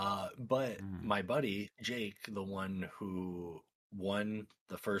 but my buddy Jake, the one who won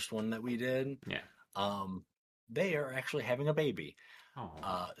the first one that we did, they are actually having a baby.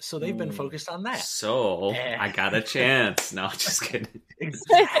 So they've been focused on that. So I got a chance. No, just kidding.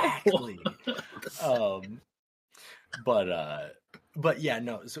 Exactly. But yeah,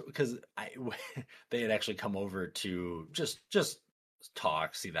 no. So because they had actually come over to just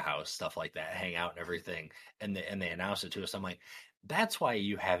talk, see the house, stuff like that, hang out and everything, and they announced it to us. I'm like, that's why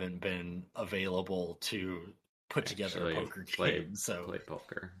you haven't been available to put together a poker game. So play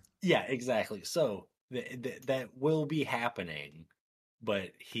poker. Yeah, exactly. So that will be happening.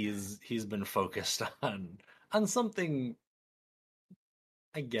 But he's been focused on something,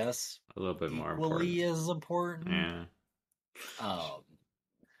 I guess, a little bit more equally as important. Yeah.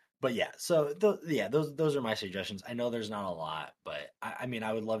 But yeah, so those are my suggestions. I know there's not a lot, but I mean,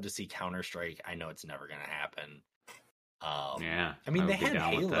 I would love to see Counter-Strike. I know it's never going to happen. I mean, they had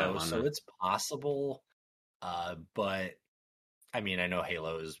Halo, so it's possible. But I mean, I know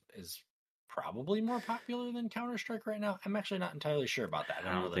Halo is probably more popular than Counter-Strike right now. I'm actually not entirely sure about that.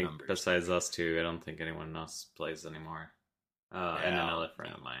 I don't know the think numbers. Besides us two, I don't think anyone else plays anymore. And another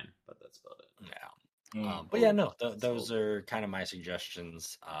friend of mine, but that's about it. Yeah. But yeah, no, those are kind of my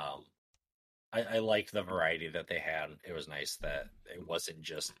suggestions. I like the variety that they had. It was nice that it wasn't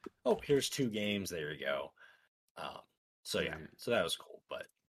just, here's 2 games, there you go. So yeah, so that was cool. But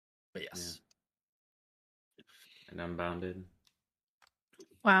yes. Yeah. And Unbounded.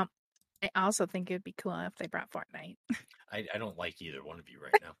 Wow. I also think it'd be cool if they brought Fortnite. I don't like either one of you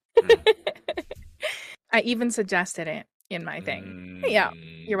right now. I even suggested it in my thing. Yeah,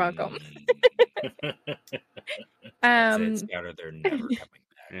 you're welcome. It's better. They're never coming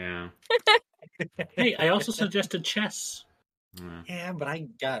back. Yeah. Hey, I also suggested chess. Yeah, but I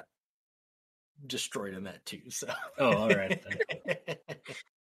got destroyed in that too. So. Oh, all right.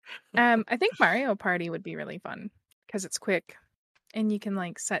 I think Mario Party would be really fun because it's quick. And you can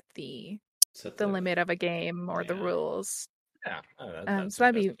set the limit of a game or the rules. Yeah. So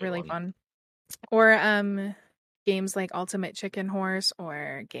that'd be really fun. Or games like Ultimate Chicken Horse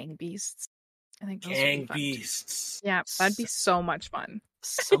or Gang Beasts. I think those Gang would be fun Beasts. Too. Yeah, that'd be so much fun.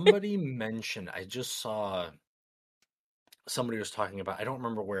 Somebody mentioned, I just saw somebody was talking about, I don't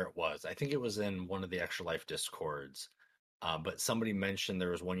remember where it was. I think it was in one of the Extra Life Discords. But somebody mentioned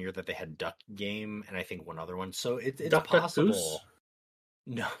there was one year that they had Duck Game, and I think one other one. So it's Duck, possible. Duck Goose?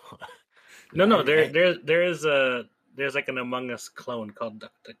 No. No. There is a there's like an Among Us clone called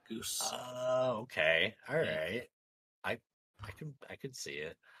Duck Duck Goose. Oh, okay, all right. I could see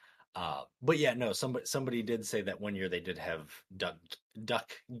it. But yeah, no. Somebody did say that one year they did have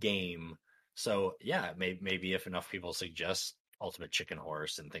duck game. So yeah, maybe if enough people suggest Ultimate Chicken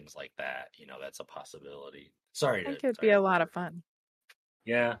Horse and things like that, that's a possibility. I think it would be a lot of fun.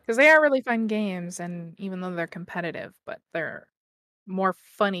 Yeah, because they are really fun games, and even though they're competitive, but they're more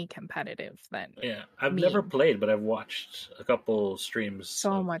funny competitive than I've mean. never played, but I've watched a couple streams.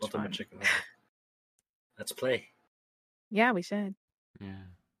 So much Ultimate fun. Chicken Horse. Let's play. Yeah, we should. Yeah.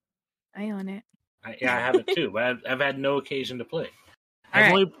 I own it. I have it too, but I've had no occasion to play. All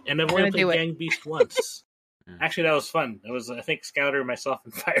I've right. only played do it. Gang Beast once. Actually, that was fun. It was, I think, Scouter, myself,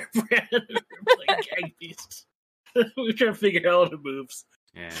 and Firebrand were playing Gang Beast. We were trying to figure out all the moves.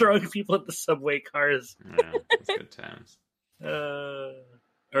 Yeah. Throwing people at the subway cars. Yeah, that's good times.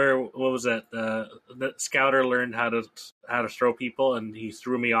 Or what was that? The Scouter learned how to throw people, and he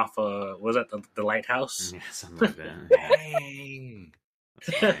threw me off the lighthouse? Yeah, something like that. Dang.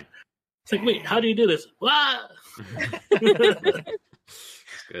 That's funny. It's like, wait, how do you do this? Wah! It's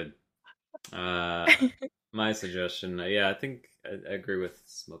good. My suggestion, I think I agree with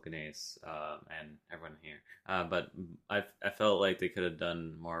Smoking Ace and everyone here. But I felt like they could have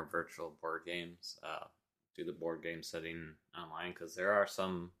done more virtual board games. Do the board game setting online, because there are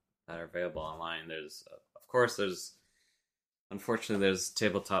some that are available online. There's unfortunately there's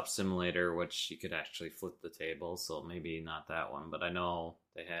Tabletop Simulator, which you could actually flip the table, so maybe not that one. But I know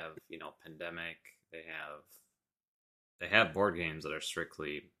they have Pandemic. They have board games that are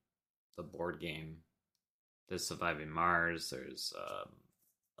strictly the board game. There's Surviving Mars. There's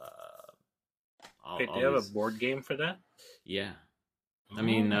Wait, they have a board game for that? Yeah. I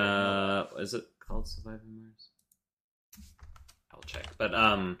mean, is it called Surviving Mars? I'll check. But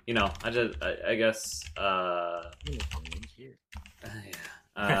I guess Here.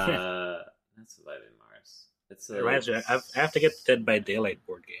 that's Surviving Mars. It's It reminds me, I have to get the Dead by Daylight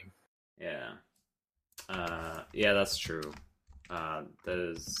board game. Yeah. That's true.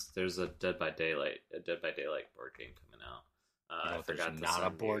 There's a Dead by Daylight board game coming out. I forgot there's not a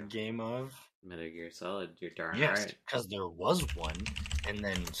board game of Metal Gear Solid. You're darn yes, right. because there was one, and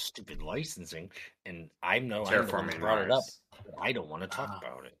then stupid licensing, and I know Terraforming brought it up. Mars. But I don't want to talk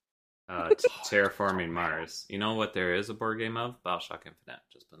about it. Terraforming Mars. You know what there is a board game of? BioShock Infinite.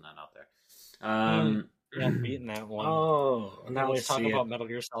 Just putting that out there. Yeah, I'm beating that one. Oh, now let's talk about Metal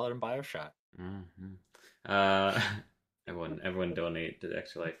Gear Solid and BioShock. Mm-hmm. Everyone donate to the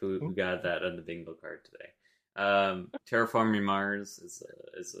Extra Life. Who got that on the bingo card today? Terraforming Mars is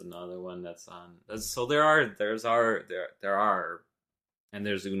another one that's on. So there are, and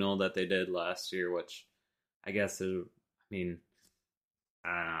there's Uno that they did last year, which I guess I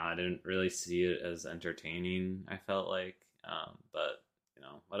didn't really see it as entertaining. I felt like, but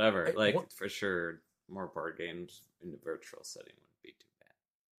whatever. For sure, more board games in the virtual setting wouldn't be too bad.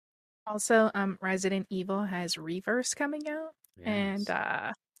 Also, Resident Evil has Reverse coming out, Yes. and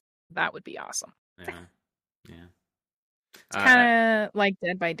that would be awesome. Yeah. It's kind of like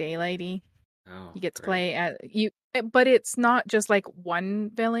Dead by Daylight-y. Oh, You get to great. play but it's not just like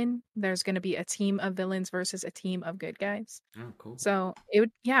one villain. There's going to be a team of villains versus a team of good guys. Oh, cool. So it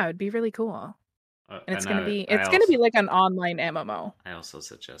would be really cool. And it's going to be also like an online MMO. I also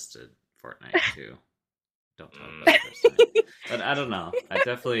suggested Fortnite too. Don't talk about Fortnite. But I don't know. I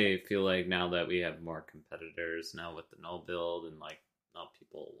definitely feel like now that we have more competitors now with the no build and now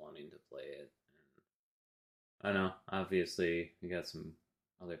people wanting to play it. And I know, obviously, we got some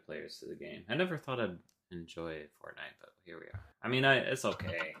other players to the game. I never thought I'd enjoy Fortnite, but here we are. I mean, it's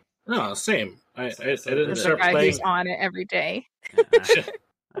okay. No, same. I didn't There's start a guy playing. who's on it every day.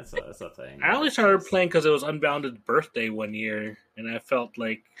 That's a thing. I only started playing because it was Unbounded's birthday one year, and I felt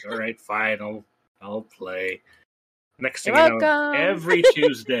like, all right, fine, I'll play. Next thing you know, every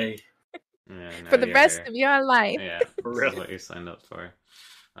Tuesday. For the rest of your life. Yeah, this is what you signed up for.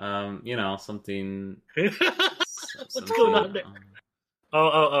 Something. What's going on there?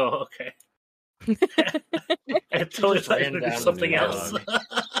 Oh, okay. I totally thought you were doing something else.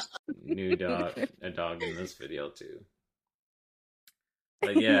 New dog, a dog in this video too.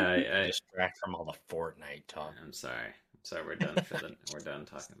 But yeah, I distract from all the Fortnite talk. I'm sorry. We're done we're done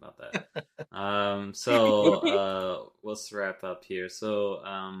talking about that. So let's wrap up here. So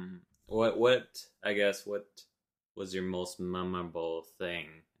what was your most memorable thing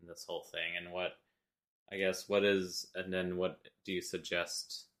in this whole thing, and what do you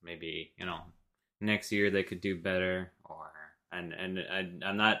suggest maybe next year they could do better, or and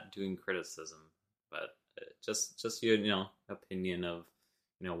I'm not doing criticism, but just your opinion of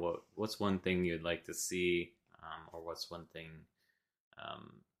what's one thing you'd like to see or what's one thing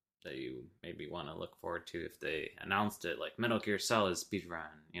that you maybe want to look forward to if they announced it, like Metal Gear Solid speedrun,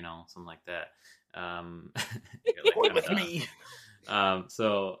 something like that. You're with me.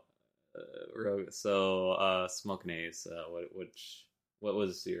 Smoking Ace, what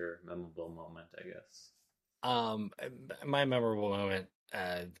was your memorable moment, I guess? My memorable moment,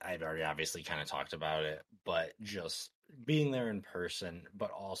 I'd already obviously kind of talked about it, but just being there in person,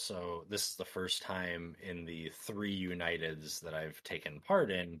 but also this is the first time in the 3 Uniteds that I've taken part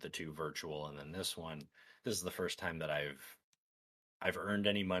in, the 2 virtual and then this one. This is the first time that I've earned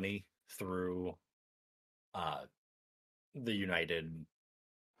any money through the United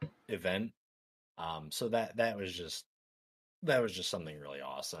event. So that was just something really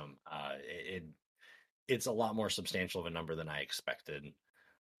awesome. It's a lot more substantial of a number than I expected.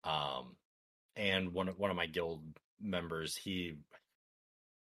 And one of my guild members, he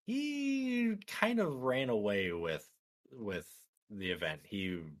kind of ran away with the event.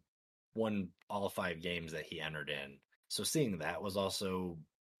 He won all 5 games that he entered in. So seeing that was also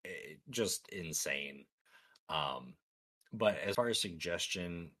just insane. But as far as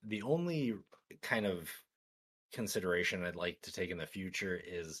suggestion, the only kind of consideration I'd like to take in the future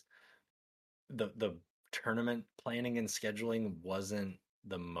is the tournament planning and scheduling wasn't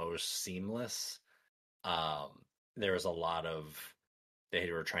the most seamless. There was a lot of,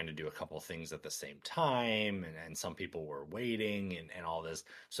 they were trying to do a couple things at the same time, and some people were waiting and all this.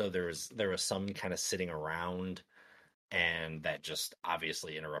 So there was some kind of sitting around, and that just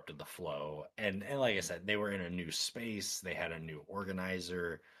obviously interrupted the flow. And like I said, they were in a new space, they had a new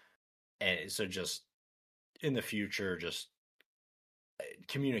organizer, and so just in the future, just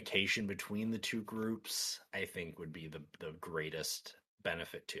communication between the 2 groups, I think, would be the greatest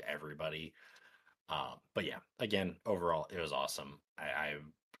benefit to everybody. But yeah, again, overall, it was awesome.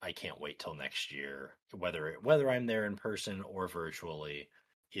 I can't wait till next year, whether I'm there in person or virtually.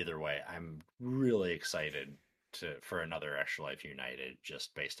 Either way, I'm really excited for another Extra Life United,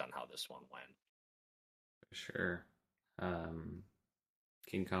 just based on how this one went. Sure.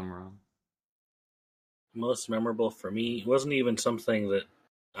 King Kong Ron. Most memorable for me, it wasn't even something that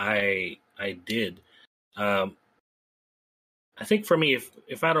I did. I think for me,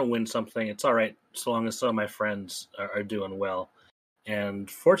 if I don't win something, it's all right, so long as some of my friends are doing well. And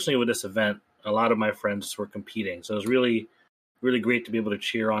fortunately, with this event, a lot of my friends were competing, so it was really, really great to be able to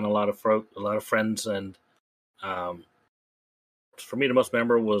cheer on a lot of friends. And for me, the most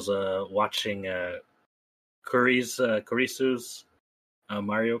memorable was watching Kurisu's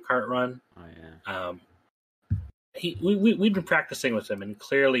Mario Kart run. Oh yeah. We've been practicing with him, and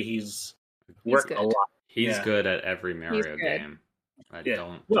clearly he's worked a lot. He's good at every Mario game.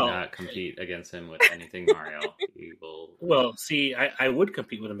 Do not compete against him with anything Mario. He will. Well, see, I would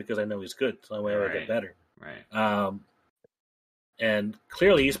compete with him because I know he's good, so that way I would get better. Right. And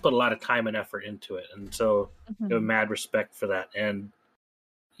clearly he's put a lot of time and effort into it, and so I have mad respect for that. And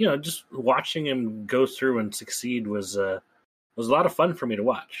just watching him go through and succeed was a lot of fun for me to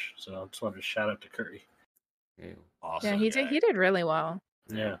watch. So I just wanted to shout out to Curry. Awesome. Yeah, he did really well.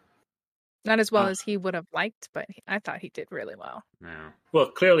 Yeah. Not as well as he would have liked, but I thought he did really well. Yeah. Well,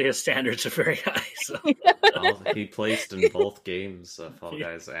 clearly his standards are very high. So. He placed in both games, Fall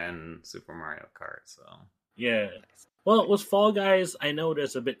Guys and Super Mario Kart. So yeah. Well, with Fall Guys, I know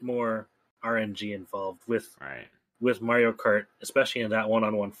there's a bit more RNG involved with Mario Kart, especially in that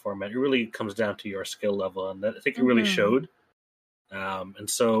one-on-one format. It really comes down to your skill level, and I think it really showed. And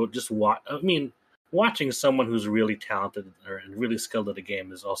so, just watching someone who's really talented and really skilled at the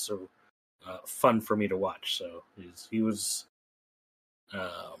game is also fun for me to watch. So he was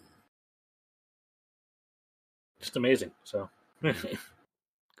just amazing. So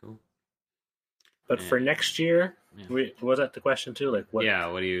cool. But for next year, was that the question too? Like what? Yeah,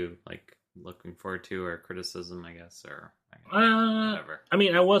 what are you looking forward to, or criticism, I guess, or whatever. I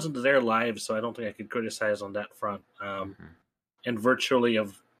mean, I wasn't there live, so I don't think I could criticize on that front. And virtually, I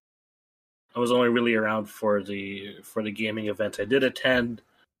was only really around for the gaming events. I did attend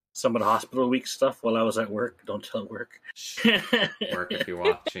some of the hospital week stuff while I was at work. Don't tell work. Work if you're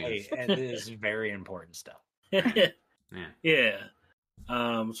watching. Hey, and it is very important stuff. Yeah.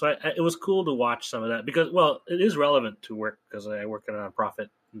 So it was cool to watch some of that because, well, it is relevant to work because I work at a nonprofit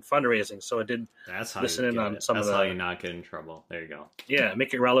and fundraising. So I did listen in on some of the. That's how you not get in trouble. There you go. Yeah,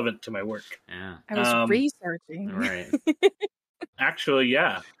 make it relevant to my work. Yeah. I was researching. Right. Actually,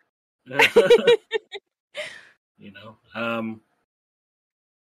 yeah.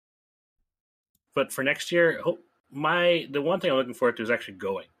 But for next year, the one thing I'm looking forward to is actually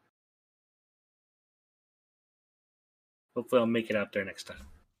going. Hopefully, I'll make it out there next time.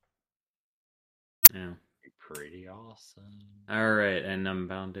 Yeah. pretty awesome. All right, and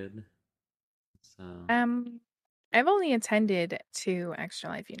Unbounded. So I've only attended 2 Extra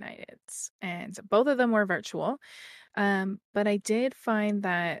Life Uniteds, and both of them were virtual. But I did find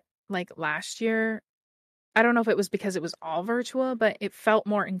that like last year, I don't know if it was because it was all virtual, but it felt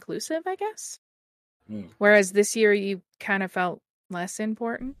more inclusive, I guess. Whereas this year you kind of felt less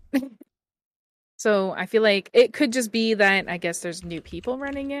important. So I feel like it could just be that I guess there's new people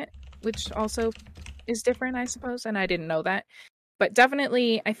running it, which also is different, I suppose. And I didn't know that. But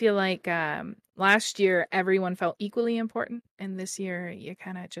definitely, I feel like last year everyone felt equally important, and this year you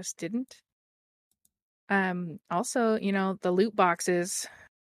kind of just didn't. Also, the loot boxes,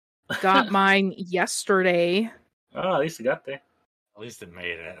 got mine yesterday. Oh, at least you got there. At least it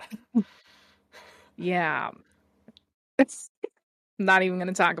made it. Yeah. I'm not even going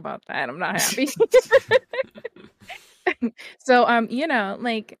to talk about that. I'm not happy. So,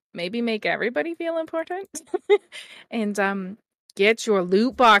 like maybe make everybody feel important and get your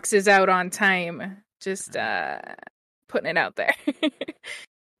loot boxes out on time. Just putting it out there.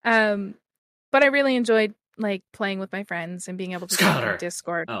 But I really enjoyed like playing with my friends and being able to talk on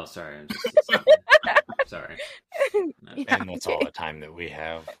Discord. Oh, sorry. I'm just sorry. Yeah, And that's all the time that we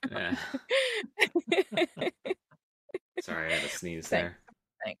have. Yeah. Sorry, I had to sneeze there.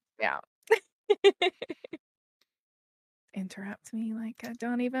 Thanks. Yeah. Interrupt me like I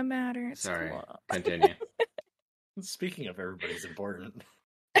don't even matter. It's Sorry. cool. Continue. Speaking of everybody's important.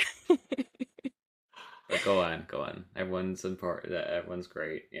 But go on. Everyone's important. Everyone's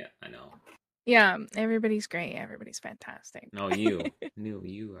great. Yeah, I know. Yeah, everybody's great. Everybody's fantastic. No, you. No,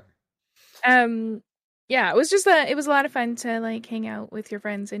 you are. Yeah, it was a lot of fun to like hang out with your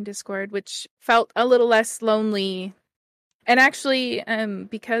friends in Discord, which felt a little less lonely. And actually,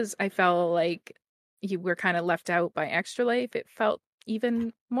 because I felt like you were kind of left out by Extra Life, it felt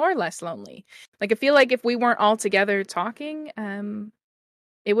even more less lonely. Like I feel like if we weren't all together talking,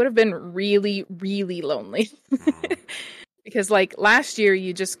 it would have been really, really lonely. Because like last year,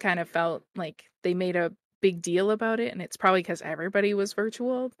 you just kind of felt like they made a big deal about it, and it's probably because everybody was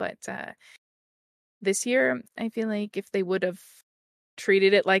virtual. But this year, I feel like if they would have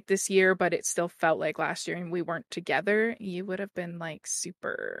treated it like this year, but it still felt like last year and we weren't together, you would have been like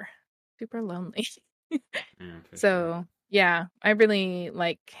super, super lonely. So, yeah, I really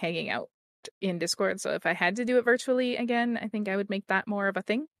like hanging out in Discord. So if I had to do it virtually again, I think I would make that more of a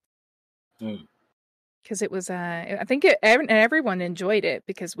thing. Because it was, I think everyone enjoyed it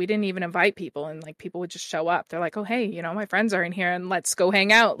because we didn't even invite people and like people would just show up. They're like, oh, hey, my friends are in here and let's go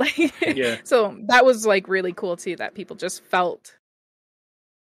hang out. Like, Yeah. So that was like really cool too, that people just felt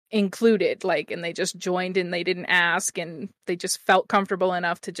included, like, and they just joined and they didn't ask and they just felt comfortable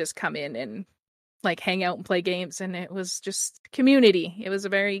enough to just come in and like hang out and play games. And it was just community. It was a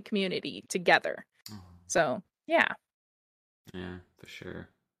very community together. So, yeah. Yeah, for sure.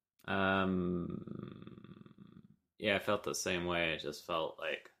 Yeah, I felt the same way. It just felt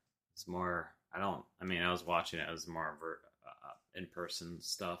like it's more. I was watching it as more in-person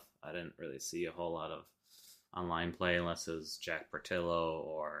stuff. I didn't really see a whole lot of online play unless it was Jack Portillo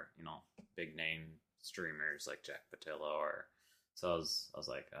or big name streamers like Jack Portillo. Or so I was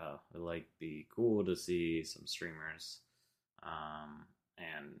like, it'd like be cool to see some streamers,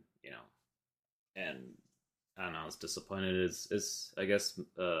 and I don't know. I was disappointed. Is I guess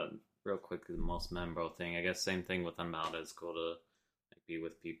real quick, the most memorable thing. I guess same thing with Unbound. It's cool to be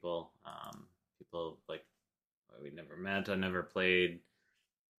with people. People like we never met. I never played.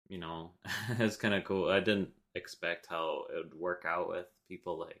 It's kind of cool. I didn't expect how it would work out with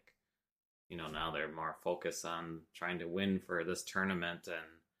people. Like, now they're more focused on trying to win for this tournament, and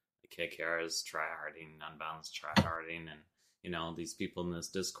KKR is tryharding, Unbound's tryharding, and these people in this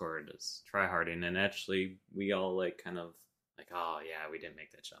Discord is tryharding, and actually we all like kind of like, oh yeah, we didn't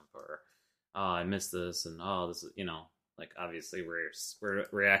make that jump, or oh, I missed this, and oh, this is like obviously we're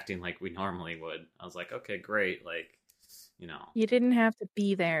reacting like we normally would. I was like, okay, great, like you didn't have to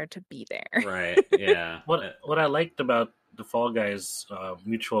be there to be there. Right? Yeah. What I liked about the Fall Guys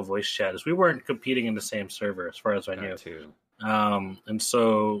mutual voice chat is we weren't competing in the same server as far as I knew. Too. And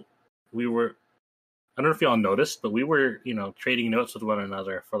so we were. I don't know if y'all noticed, but we were, trading notes with one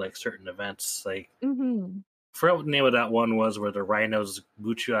another for like certain events. Like, I forgot what the name of that one was, where the rhinos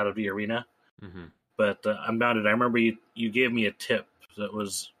boot you out of the arena. But Unbounded, I remember you gave me a tip that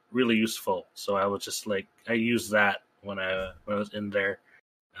was really useful. So I was just like, I used that when I was in there.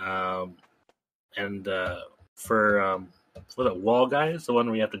 And for the Wall Guys, the one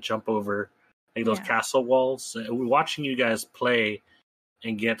where you have to jump over like those castle walls. Watching you guys play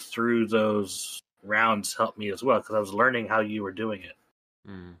and get through those rounds helped me as well because I was learning how you were doing it.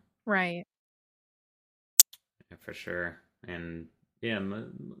 Right. Yeah, for sure. And yeah,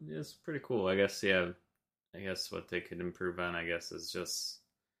 it's pretty cool. I guess. Yeah, I guess what they could improve on, I guess, is just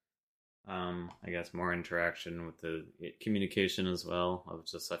I guess more interaction with the communication as well.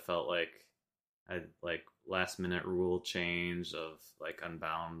 I felt like I like last minute rule change of like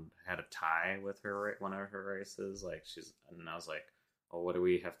Unbound had a tie with her one of her races. Like and I was like, oh, what do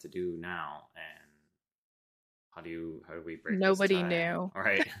we have to do now? And how do we break Nobody this tie? knew. All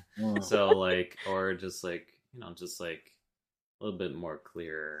right. So like, or just like just like a little bit more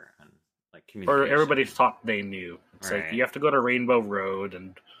clear and like communication. Or everybody thought they knew. It's Right. like you have to go to Rainbow Road,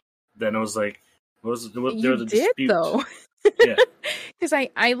 and then it was like there was a You did dispute. though. Yeah. Because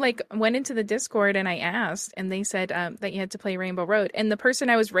I like went into the Discord and I asked, and they said that you had to play Rainbow Road, and the person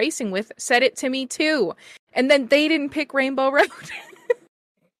I was racing with said it to me too, and then they didn't pick Rainbow Road.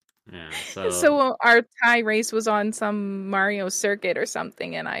 Yeah. So our tie race was on some Mario circuit or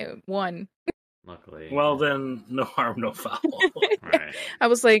something, and I won. Luckily. Well, then no harm, no foul. Right. I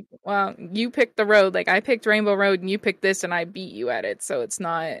was like, well, you picked the road. Like, I picked Rainbow Road, and you picked this, and I beat you at it. So it's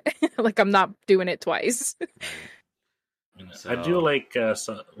not like I'm not doing it twice. Right. I do like an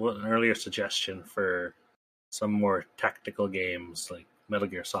earlier suggestion for some more tactical games like Metal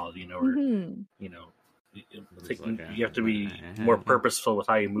Gear Solid. You know, where you have to be more purposeful with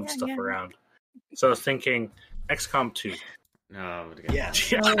how you move stuff around. So I was thinking XCOM 2. No,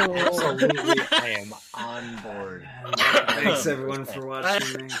 yes. Absolutely, I am on board. Thanks everyone for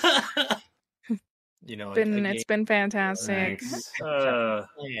watching. It's been fantastic. And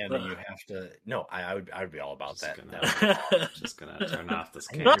you have to. No, I would be all about that. Just gonna turn off this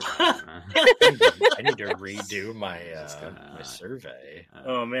camera. I need to redo my my survey.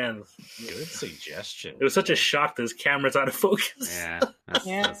 Oh man, good suggestion. It was such a shock that his camera's out of focus. Yeah,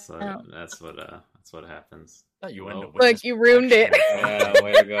 that's what happens. You Look, you ruined it. Yeah,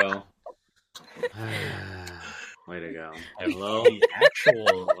 way to go. Way to go. Hello? The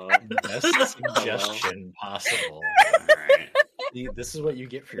actual best suggestion possible. All right. See, this is what you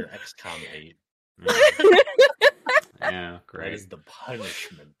get for your XCOM 8. Yeah, great. That is the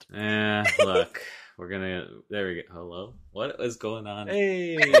punishment. Yeah, look. There we go. Hello? What is going on?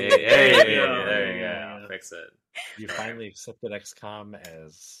 Hey, there you go. I'll fix it. You finally accepted XCOM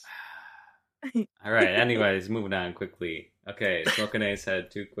as... All right. Anyways, moving on quickly. Okay, Smoking Ace had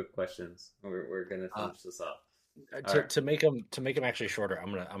 2 quick questions. We're gonna finish this up. To make them actually shorter,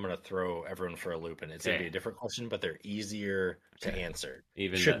 I'm gonna throw everyone for a loop, and it's gonna be a different question, but they're easier to answer.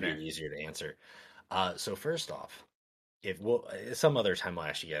 Should be easier to answer. So first off, some other time I'll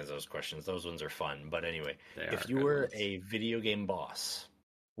ask you guys those questions. Those ones are fun. But anyway, if you were a video game boss,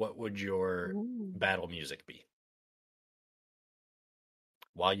 what would your battle music be?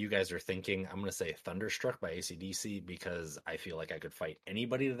 While you guys are thinking, I'm going to say Thunderstruck by AC/DC because I feel like I could fight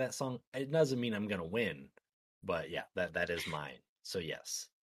anybody to that song. It doesn't mean I'm going to win, but yeah, that is mine. So yes,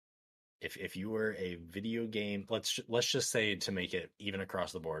 if you were a video game, let's just say, to make it even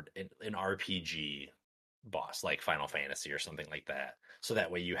across the board, an RPG boss like Final Fantasy or something like that, so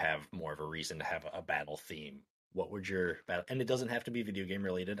that way you have more of a reason to have a battle theme. What would your battle? And it doesn't have to be video game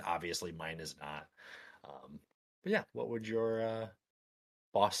related. Obviously, mine is not. But yeah, what would your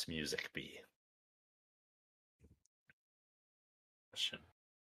boss music be?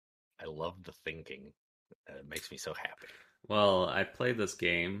 I love the thinking. It makes me so happy. Well, I played this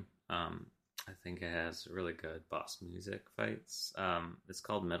game. I think it has really good boss music fights. It's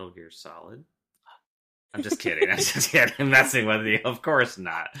called Metal Gear Solid. I'm just kidding. I'm messing with you. Of course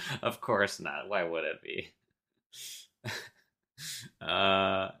not. Why would it be?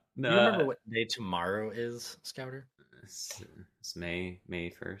 No. Do you remember what day tomorrow is, Scouter? It's May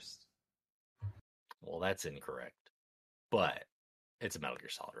 1st. Well, that's incorrect. But it's a Metal Gear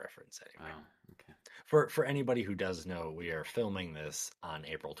Solid reference anyway. Oh, okay. For anybody who does know, we are filming this on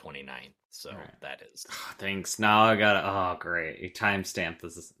April 29th. So that is. Oh, thanks. Now I got it. Oh, great. You timestamped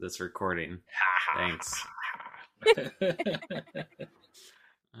this recording. Thanks. It's a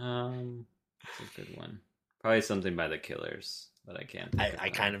good one. Probably something by the Killers, but I can't. I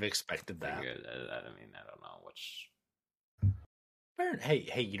kind of expected that. I mean, I don't know which.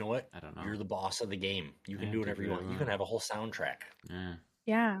 Hey, you know what? I don't know. You're the boss of the game. You can do whatever you want. You can have a whole soundtrack.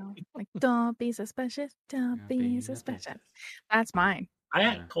 Yeah. Like, don't be suspicious. Don't be suspicious. That's mine.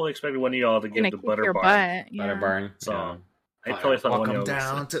 I totally expected one of y'all to give the Butter Barn. Butter Barn song. I totally thought one of y'all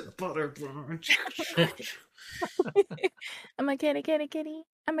down to the Butter Barn. I'm a kitty.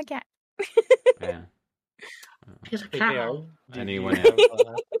 I'm a cat. Yeah. He's a cat. Anyone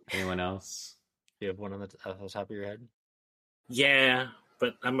else? Do you have one on the top of your head? Yeah,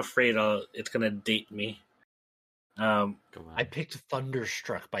 but I'm afraid it's going to date me. I picked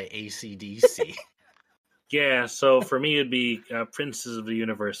Thunderstruck by AC/DC. Yeah, so for me, it'd be Princes of the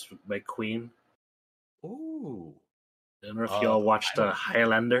Universe by Queen. Ooh. I don't know if y'all watched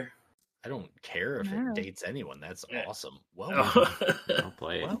Highlander. I don't care if it dates anyone. That's awesome. Well, Well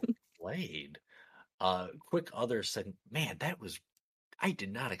played. Well played. Quick other said, man, I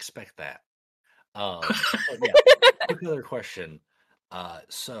did not expect that. But yeah, quick other question.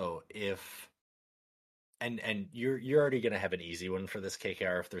 So if and you're already gonna have an easy one for this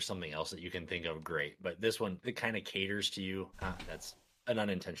KKR. If there's something else that you can think of, great. But this one, it kind of caters to you. That's an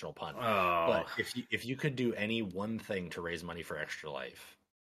unintentional pun. Oh. But if you could do any one thing to raise money for Extra Life,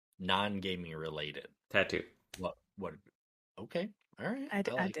 non-gaming related, Tattoo. what? Okay, all right. I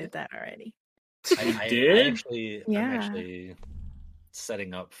did that already. I did? I'm actually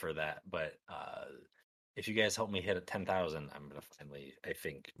setting up for that, but if you guys help me hit at 10,000, I'm gonna finally, I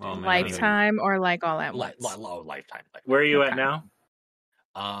think, lifetime or like all at once. Lifetime. Where are you at now?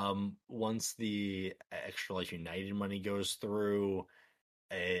 Once the Extra Life United money goes through,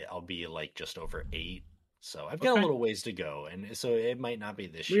 I'll be like just over 8. So I've got a little ways to go, and so it might not be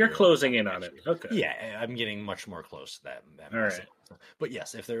this year. You're closing in on it. Okay. Yeah, I'm getting much more close to that. All right. But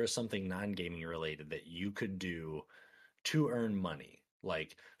yes, if there is something non-gaming related that you could do to earn money,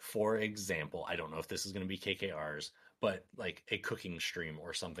 like for example, I don't know if this is going to be KKR's, but like a cooking stream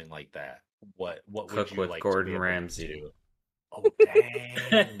or something like that. What would you with like Gordon to be Ramsay? able to do? Oh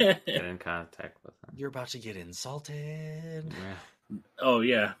dang! Get in contact with him. You're about to get insulted. Yeah. Oh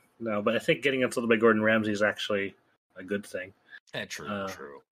yeah, no, but I think getting insulted by Gordon Ramsay is actually a good thing. True.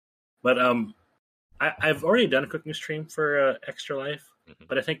 But I've already done a cooking stream for Extra Life,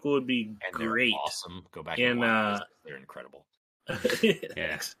 but I think what would be great. Awesome. Go back and watch. They're incredible.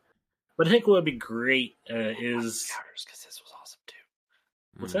 Yeah. But I think what would be great is Scouters, because his was awesome too.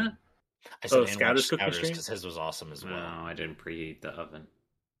 What's that? I said Scouters cooking stream because his was awesome as well. No, I didn't preheat the oven.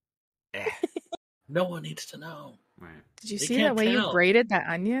 No one needs to know. Right. Did you see that way you grated that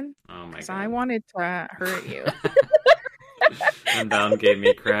onion? Oh my god! I wanted to hurt you. And Down gave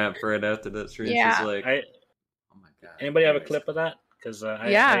me crap for it after that stream. Yeah. She's like, oh my god. Anybody have a clip of that? Because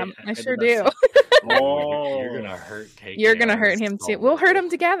I sure do. You're gonna hurt. You're gonna hurt him too. We'll hurt him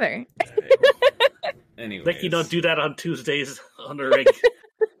together. Anyway, Like you don't do that on Tuesdays on the rig.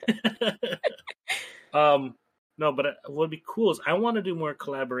 No, but what would be cool is I want to do more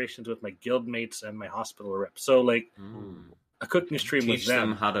collaborations with my guild mates and my hospital reps. So like a cooking stream with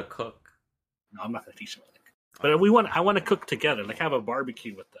them. How to cook. No, I'm not going to teach them how to cook. But I want to cook together, like have a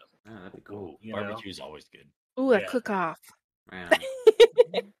barbecue with them. Oh, that'd be cool. Barbecue's always good. Ooh, a cook-off. Yeah.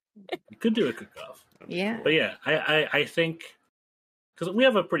 You could do a cook-off. Yeah. But yeah, I think because we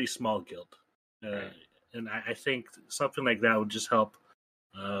have a pretty small guild, and I think something like that would just help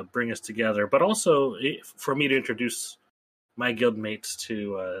bring us together. But also for me to introduce my guild mates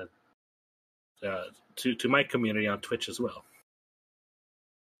to my community on Twitch as well.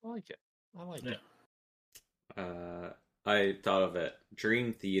 I like it. I thought of it.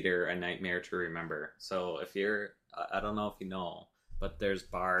 Dream Theater, A Nightmare to Remember. So if you're, I don't know if you know, but there's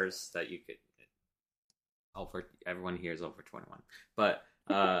bars that you could. Everyone here is over 21. But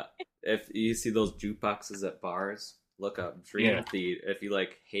if you see those jukeboxes at bars, look up Dream Theater. If you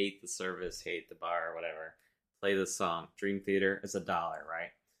like hate the service, hate the bar, or whatever, play this song. Dream Theater is $1,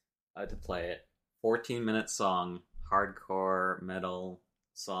 right? To play it. 14-minute song, hardcore metal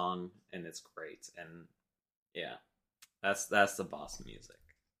song, and it's great. And yeah, that's the boss music.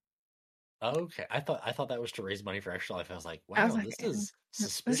 Okay, I thought that was to raise money for Extra Life. I was like, wow, this is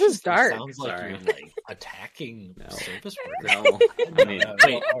suspicious. This is dark. It sounds like you're like attacking service workers. No, I mean,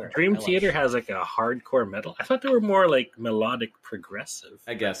 wait, Dream Theater has like a hardcore metal. I thought they were more like melodic progressive.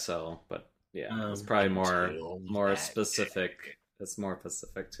 I guess so, but yeah, it's probably more specific. It's more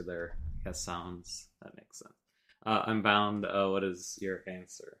specific to their sounds. That makes sense. Unbound, what is your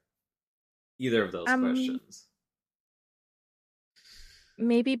answer? Either of those questions.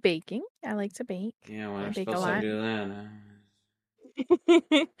 Maybe baking. I like to bake. Yeah, well, I I'm bake supposed a lot. to do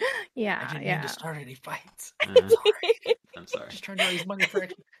that. Yeah, I didn't mean to start any fights. I'm sorry. Just trying to raise money for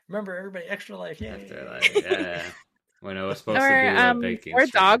remember everybody Extra Life. Yeah. Yeah. When I was supposed to do baking or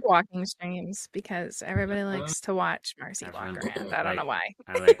dog walking streams because everybody likes to watch Marcy walk around. I don't know why.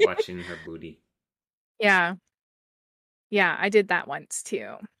 I like watching her booty. Yeah, I did that once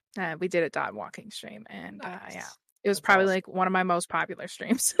too. We did a dog walking stream, and yeah, it was probably like one of my most popular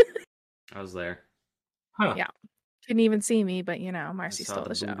streams. I was there. Huh. Yeah, couldn't even see me, but Marcy stole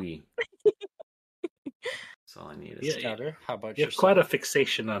the show. That's all I need. Scouter, how about you? You have quite a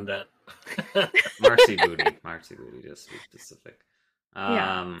fixation on that. Marcy booty, just to be specific.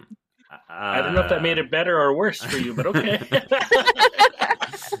 Yeah. I don't know if that made it better or worse for you, but okay.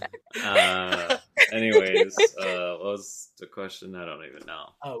 Anyways, what was the question? I don't even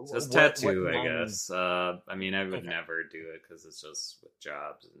know. Just tattoo, I guess. I mean, I would never do it because it's just with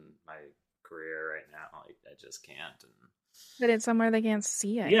jobs and my career right now. I just can't. But it's somewhere they can't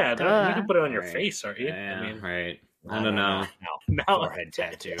see it. Yeah, you can put it on your face, aren't you? Yeah, I mean, right. I don't know. No. Forehead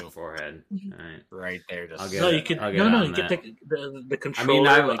tattoo. Forehead. Right there. You get the controller.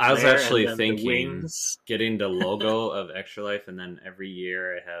 I mean, I was actually thinking getting the logo of Extra Life, and then every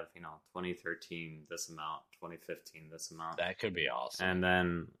year I have 2013 this amount, 2015 this amount. That could be awesome. And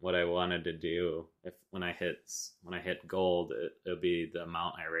then what I wanted to do, when I hit gold, it'll be the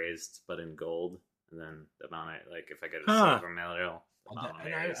amount I raised, but in gold, and then the amount if I get a silver medal.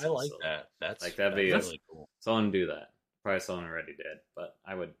 I like that. That'd be really cool. Someone do that. Probably someone already did, but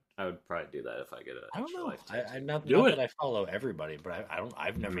I would probably do that if I get it. I don't know. Not that I follow everybody, but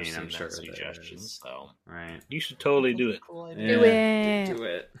I've never seen that suggestion. So right, you should totally do it. Cool idea. Do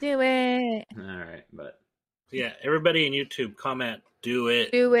it. Do it. All right, but yeah, everybody in YouTube, comment. Do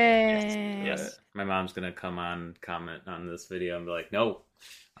it. Do it. Yes. My mom's gonna comment on this video and be like, "No."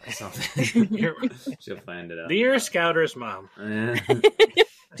 Something. She'll find it out. Dear Scouter's mom.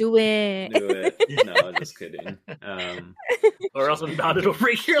 Do it. Do it. No, just kidding. Or else if not, it'll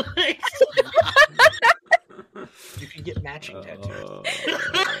break your legs. You can get matching tattoos.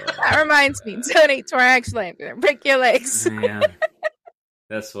 That reminds me. Donate to our Extra Life. Break your legs. Yeah.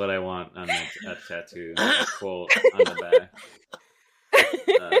 That's what I want on a tattoo. A quote on the back.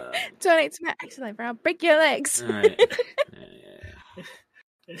 Donate to my Extra Life, I'll break your legs. All right. Yeah.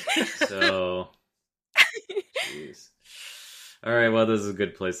 So, jeez. All right. Well, this is a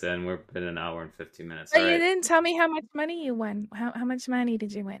good place to end. We're been an hour and 15 minutes. But you didn't tell me how much money you won. How much money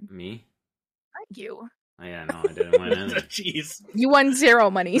did you win? Me? Not you. Oh, yeah, no, I didn't win any. Jeez. You won 0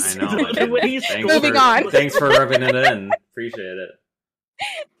 monies. I know. Moving on. Thanks for rubbing it in. Appreciate it.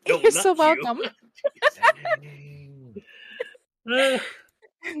 You're so welcome.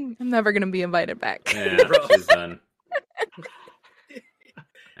 I'm never gonna be invited back. Yeah, she's done.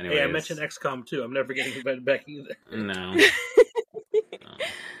 Anyways. Hey, I mentioned XCOM too. I'm never getting invited back either. No.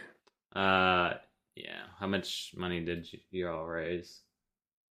 Yeah. How much money did you all raise?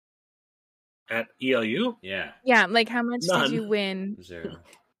 At ELU? Yeah. Yeah, like how much None. did you win? 0.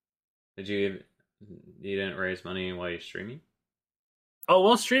 You didn't raise money while you're streaming? Oh,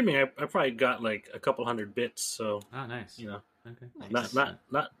 while streaming, I probably got like a couple hundred bits. So, oh, nice. Okay,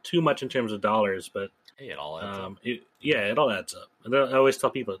 not too much in terms of dollars, but hey, it all adds up. It all adds up. And I always tell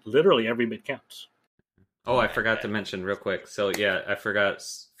people, literally every bit counts. Oh, I forgot to mention real quick. So yeah, I forgot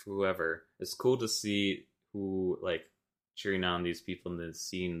whoever. It's cool to see who cheering on these people and then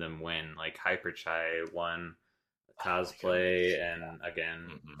seeing them win. Like Hyper Chai won cosplay and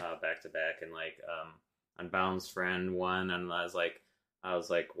again back to back, and Unbound's friend won, and I was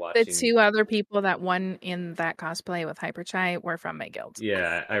watching. The 2 other people that won in that cosplay with Hyper Chai were from my guild.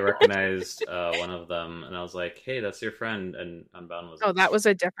 Yeah, I recognized one of them, and I was like, "Hey, that's your friend." And Unbound was. Oh, that was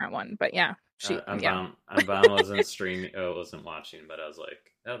a different one, but yeah, Unbound wasn't streaming. Wasn't watching, but I was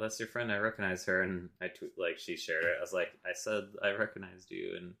like, "Oh, that's your friend. I recognize her." And I she shared it. I was like, "I said I recognized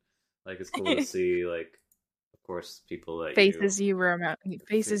you," and it's cool to see of course, people that faces you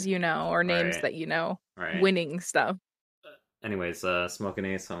know, or names that you know, winning stuff. Anyways, Smoking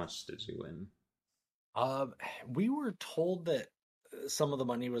Ace, how much did you win? We were told that some of the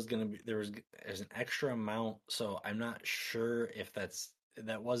money was going to be there's an extra amount, so I'm not sure if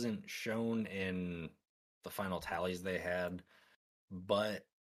that wasn't shown in the final tallies they had, but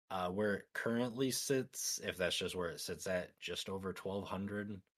where it currently sits, if that's just where it sits at, just over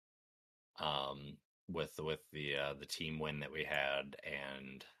 1,200. With the team win that we had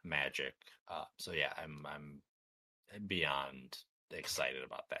and Magic, so yeah, I'm beyond excited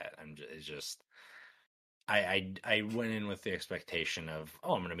about that. I went in with the expectation of,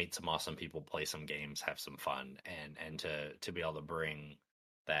 I'm going to meet some awesome people, play some games, have some fun, and to be able to bring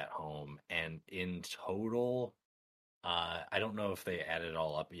that home. And in total, I don't know if they added it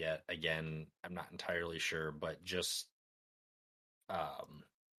all up yet. Again, I'm not entirely sure, but just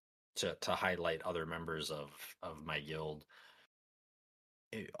to highlight other members of my guild,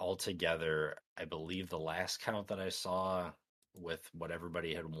 altogether, I believe the last count that I saw with what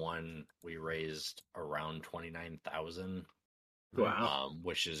everybody had won, we raised around 29,000. Wow.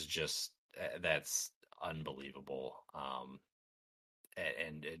 Which is just, that's unbelievable.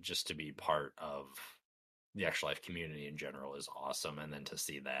 And just to be part of the Extra Life community in general is awesome. And then to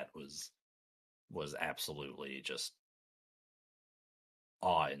see that was absolutely just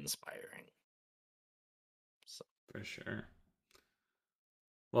awe-inspiring. So. For sure.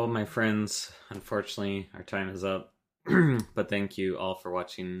 Well, my friends, unfortunately, our time is up. But thank you all for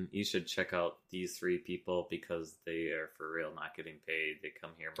watching. You should check out these 3 people because they are for real not getting paid. They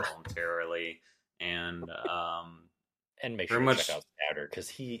come here voluntarily, and make sure to check out Scouter because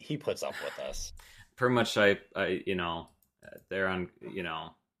he puts up with us. Pretty much, I they're on,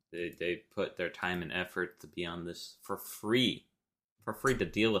 they put their time and effort to be on this for free to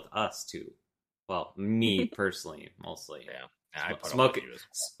deal with us too. Well, me personally, mostly. Yeah.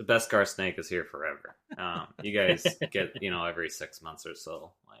 The Beskar Snake is here forever. You guys get, every 6 months or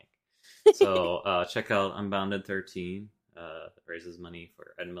so. So check out Unbounded 13. Raises money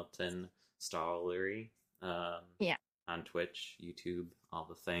for Edmonton Stollery. On Twitch, YouTube, all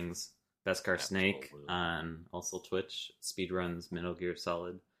the things. Beskar Snake on also Twitch. Speedruns Metal Gear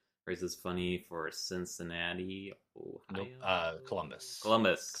Solid. Raises funny for Cincinnati, Ohio. Nope. Columbus.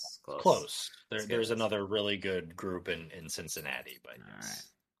 Close. There's another really good group in Cincinnati, but all right.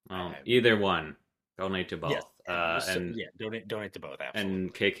 Well, either one. Donate to both. Donate to both. Absolutely.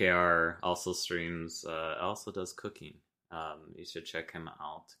 And KKR also streams. Also does cooking. You should check him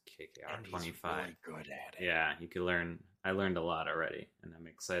out. KKR 25. Really good at it. Yeah, you could learn. I learned a lot already, and I'm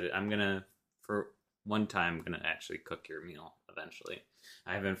excited. For one time, I'm gonna actually cook your meal eventually.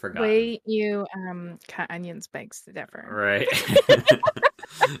 I haven't forgotten. Wait, you cut onions begs to differ. Right.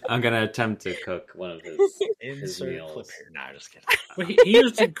 I'm gonna attempt to cook one of his meals. Clip here. No, just kidding. Well, he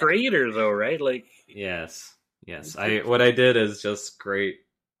used a grater though, right? Yes. What I did is just grate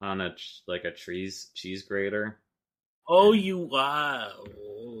on a cheese grater. Oh, wow!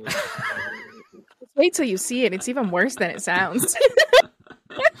 Wait till you see it. It's even worse than it sounds.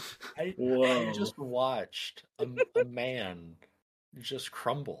 I just watched a man just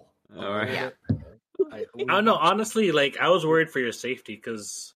crumble. All right. Yeah. I don't know. Honestly, I was worried for your safety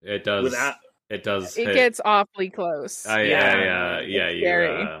because it does. It does. It gets awfully close. I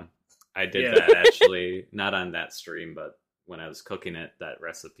did that actually, not on that stream, but when I was cooking that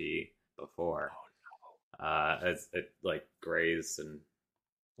recipe before. It grazed and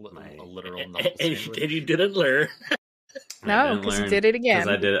a literal and you didn't learn. No, because you did it again.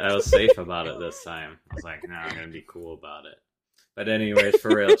 Because I was safe about it this time. I was like, no, I'm gonna be cool about it. But anyways,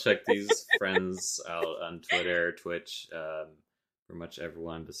 for real, check these friends out on Twitter, Twitch, pretty much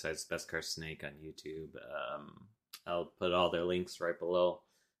everyone besides Beskar Snake on YouTube. I'll put all their links right below.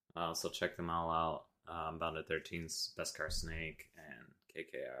 So check them all out. Bounded 13's Beskar Snake and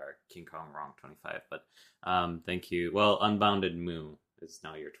KKR King Kong Wrong 25. But thank you. Well, Unbounded Moo is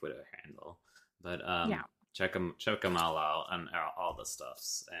now your Twitter handle. But check them all out on all the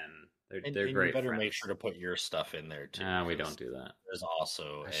stuffs, and they're great. You better friends. Make sure to put your stuff in there too. We don't do that. There's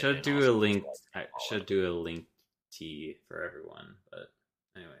also I should do a link. I should do a link T for everyone. But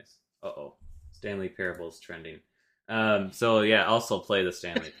anyways, Stanley Parable's trending. So yeah, also play the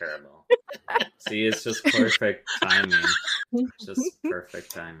Stanley Parable. See, it's just perfect timing. Just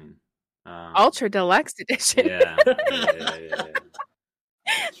perfect timing. Ultra Deluxe Edition. Yeah.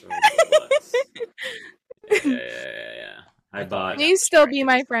 Yeah. I bought. Please still be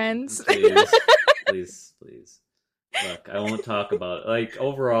my friends. Please. Look, I won't talk about it.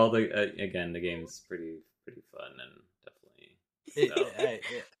 Overall, the game's pretty fun and definitely.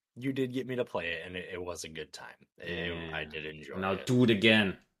 You did get me to play it, and it was a good time. I did enjoy it. And I'll do it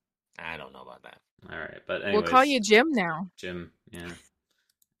again. I don't know about that. All right, but anyways, we'll call you Jim now. Jim, yeah.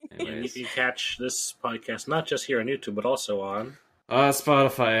 Anyways. You catch this podcast not just here on YouTube, but also on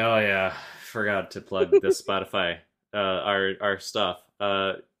Spotify. Oh yeah, forgot to plug this Spotify. Our stuff.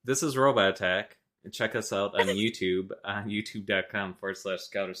 This is Robot Attack. Check us out on YouTube on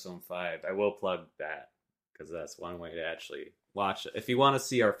youtube.com/ScouterStone5. I will plug that because that's one way to actually watch it. If you want to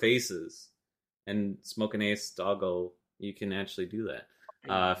see our faces and Smoke and Ace Doggo, you can actually do that.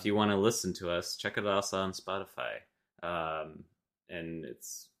 If you want to listen to us, check it out on Spotify. And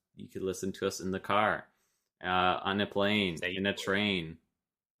you can listen to us in the car, on a plane, in a train,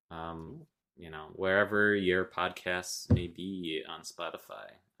 wherever your podcasts may be on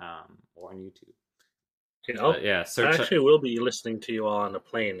Spotify, or on YouTube. I actually will be listening to you all on a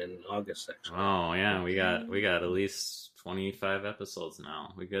plane in August. Actually. Oh yeah, we got at least 25 episodes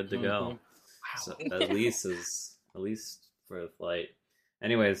now. We good to go. Wow. So at least for the flight.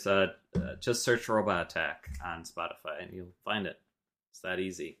 Anyways, just search Robot Attack on Spotify and you'll find it. It's that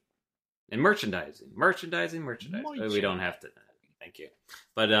easy. And merchandising. We don't have to. Thank you.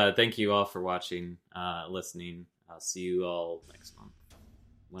 But thank you all for watching, listening. I'll see you all next month.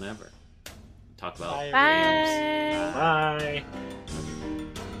 Whenever. Talk about games. Bye. Bye.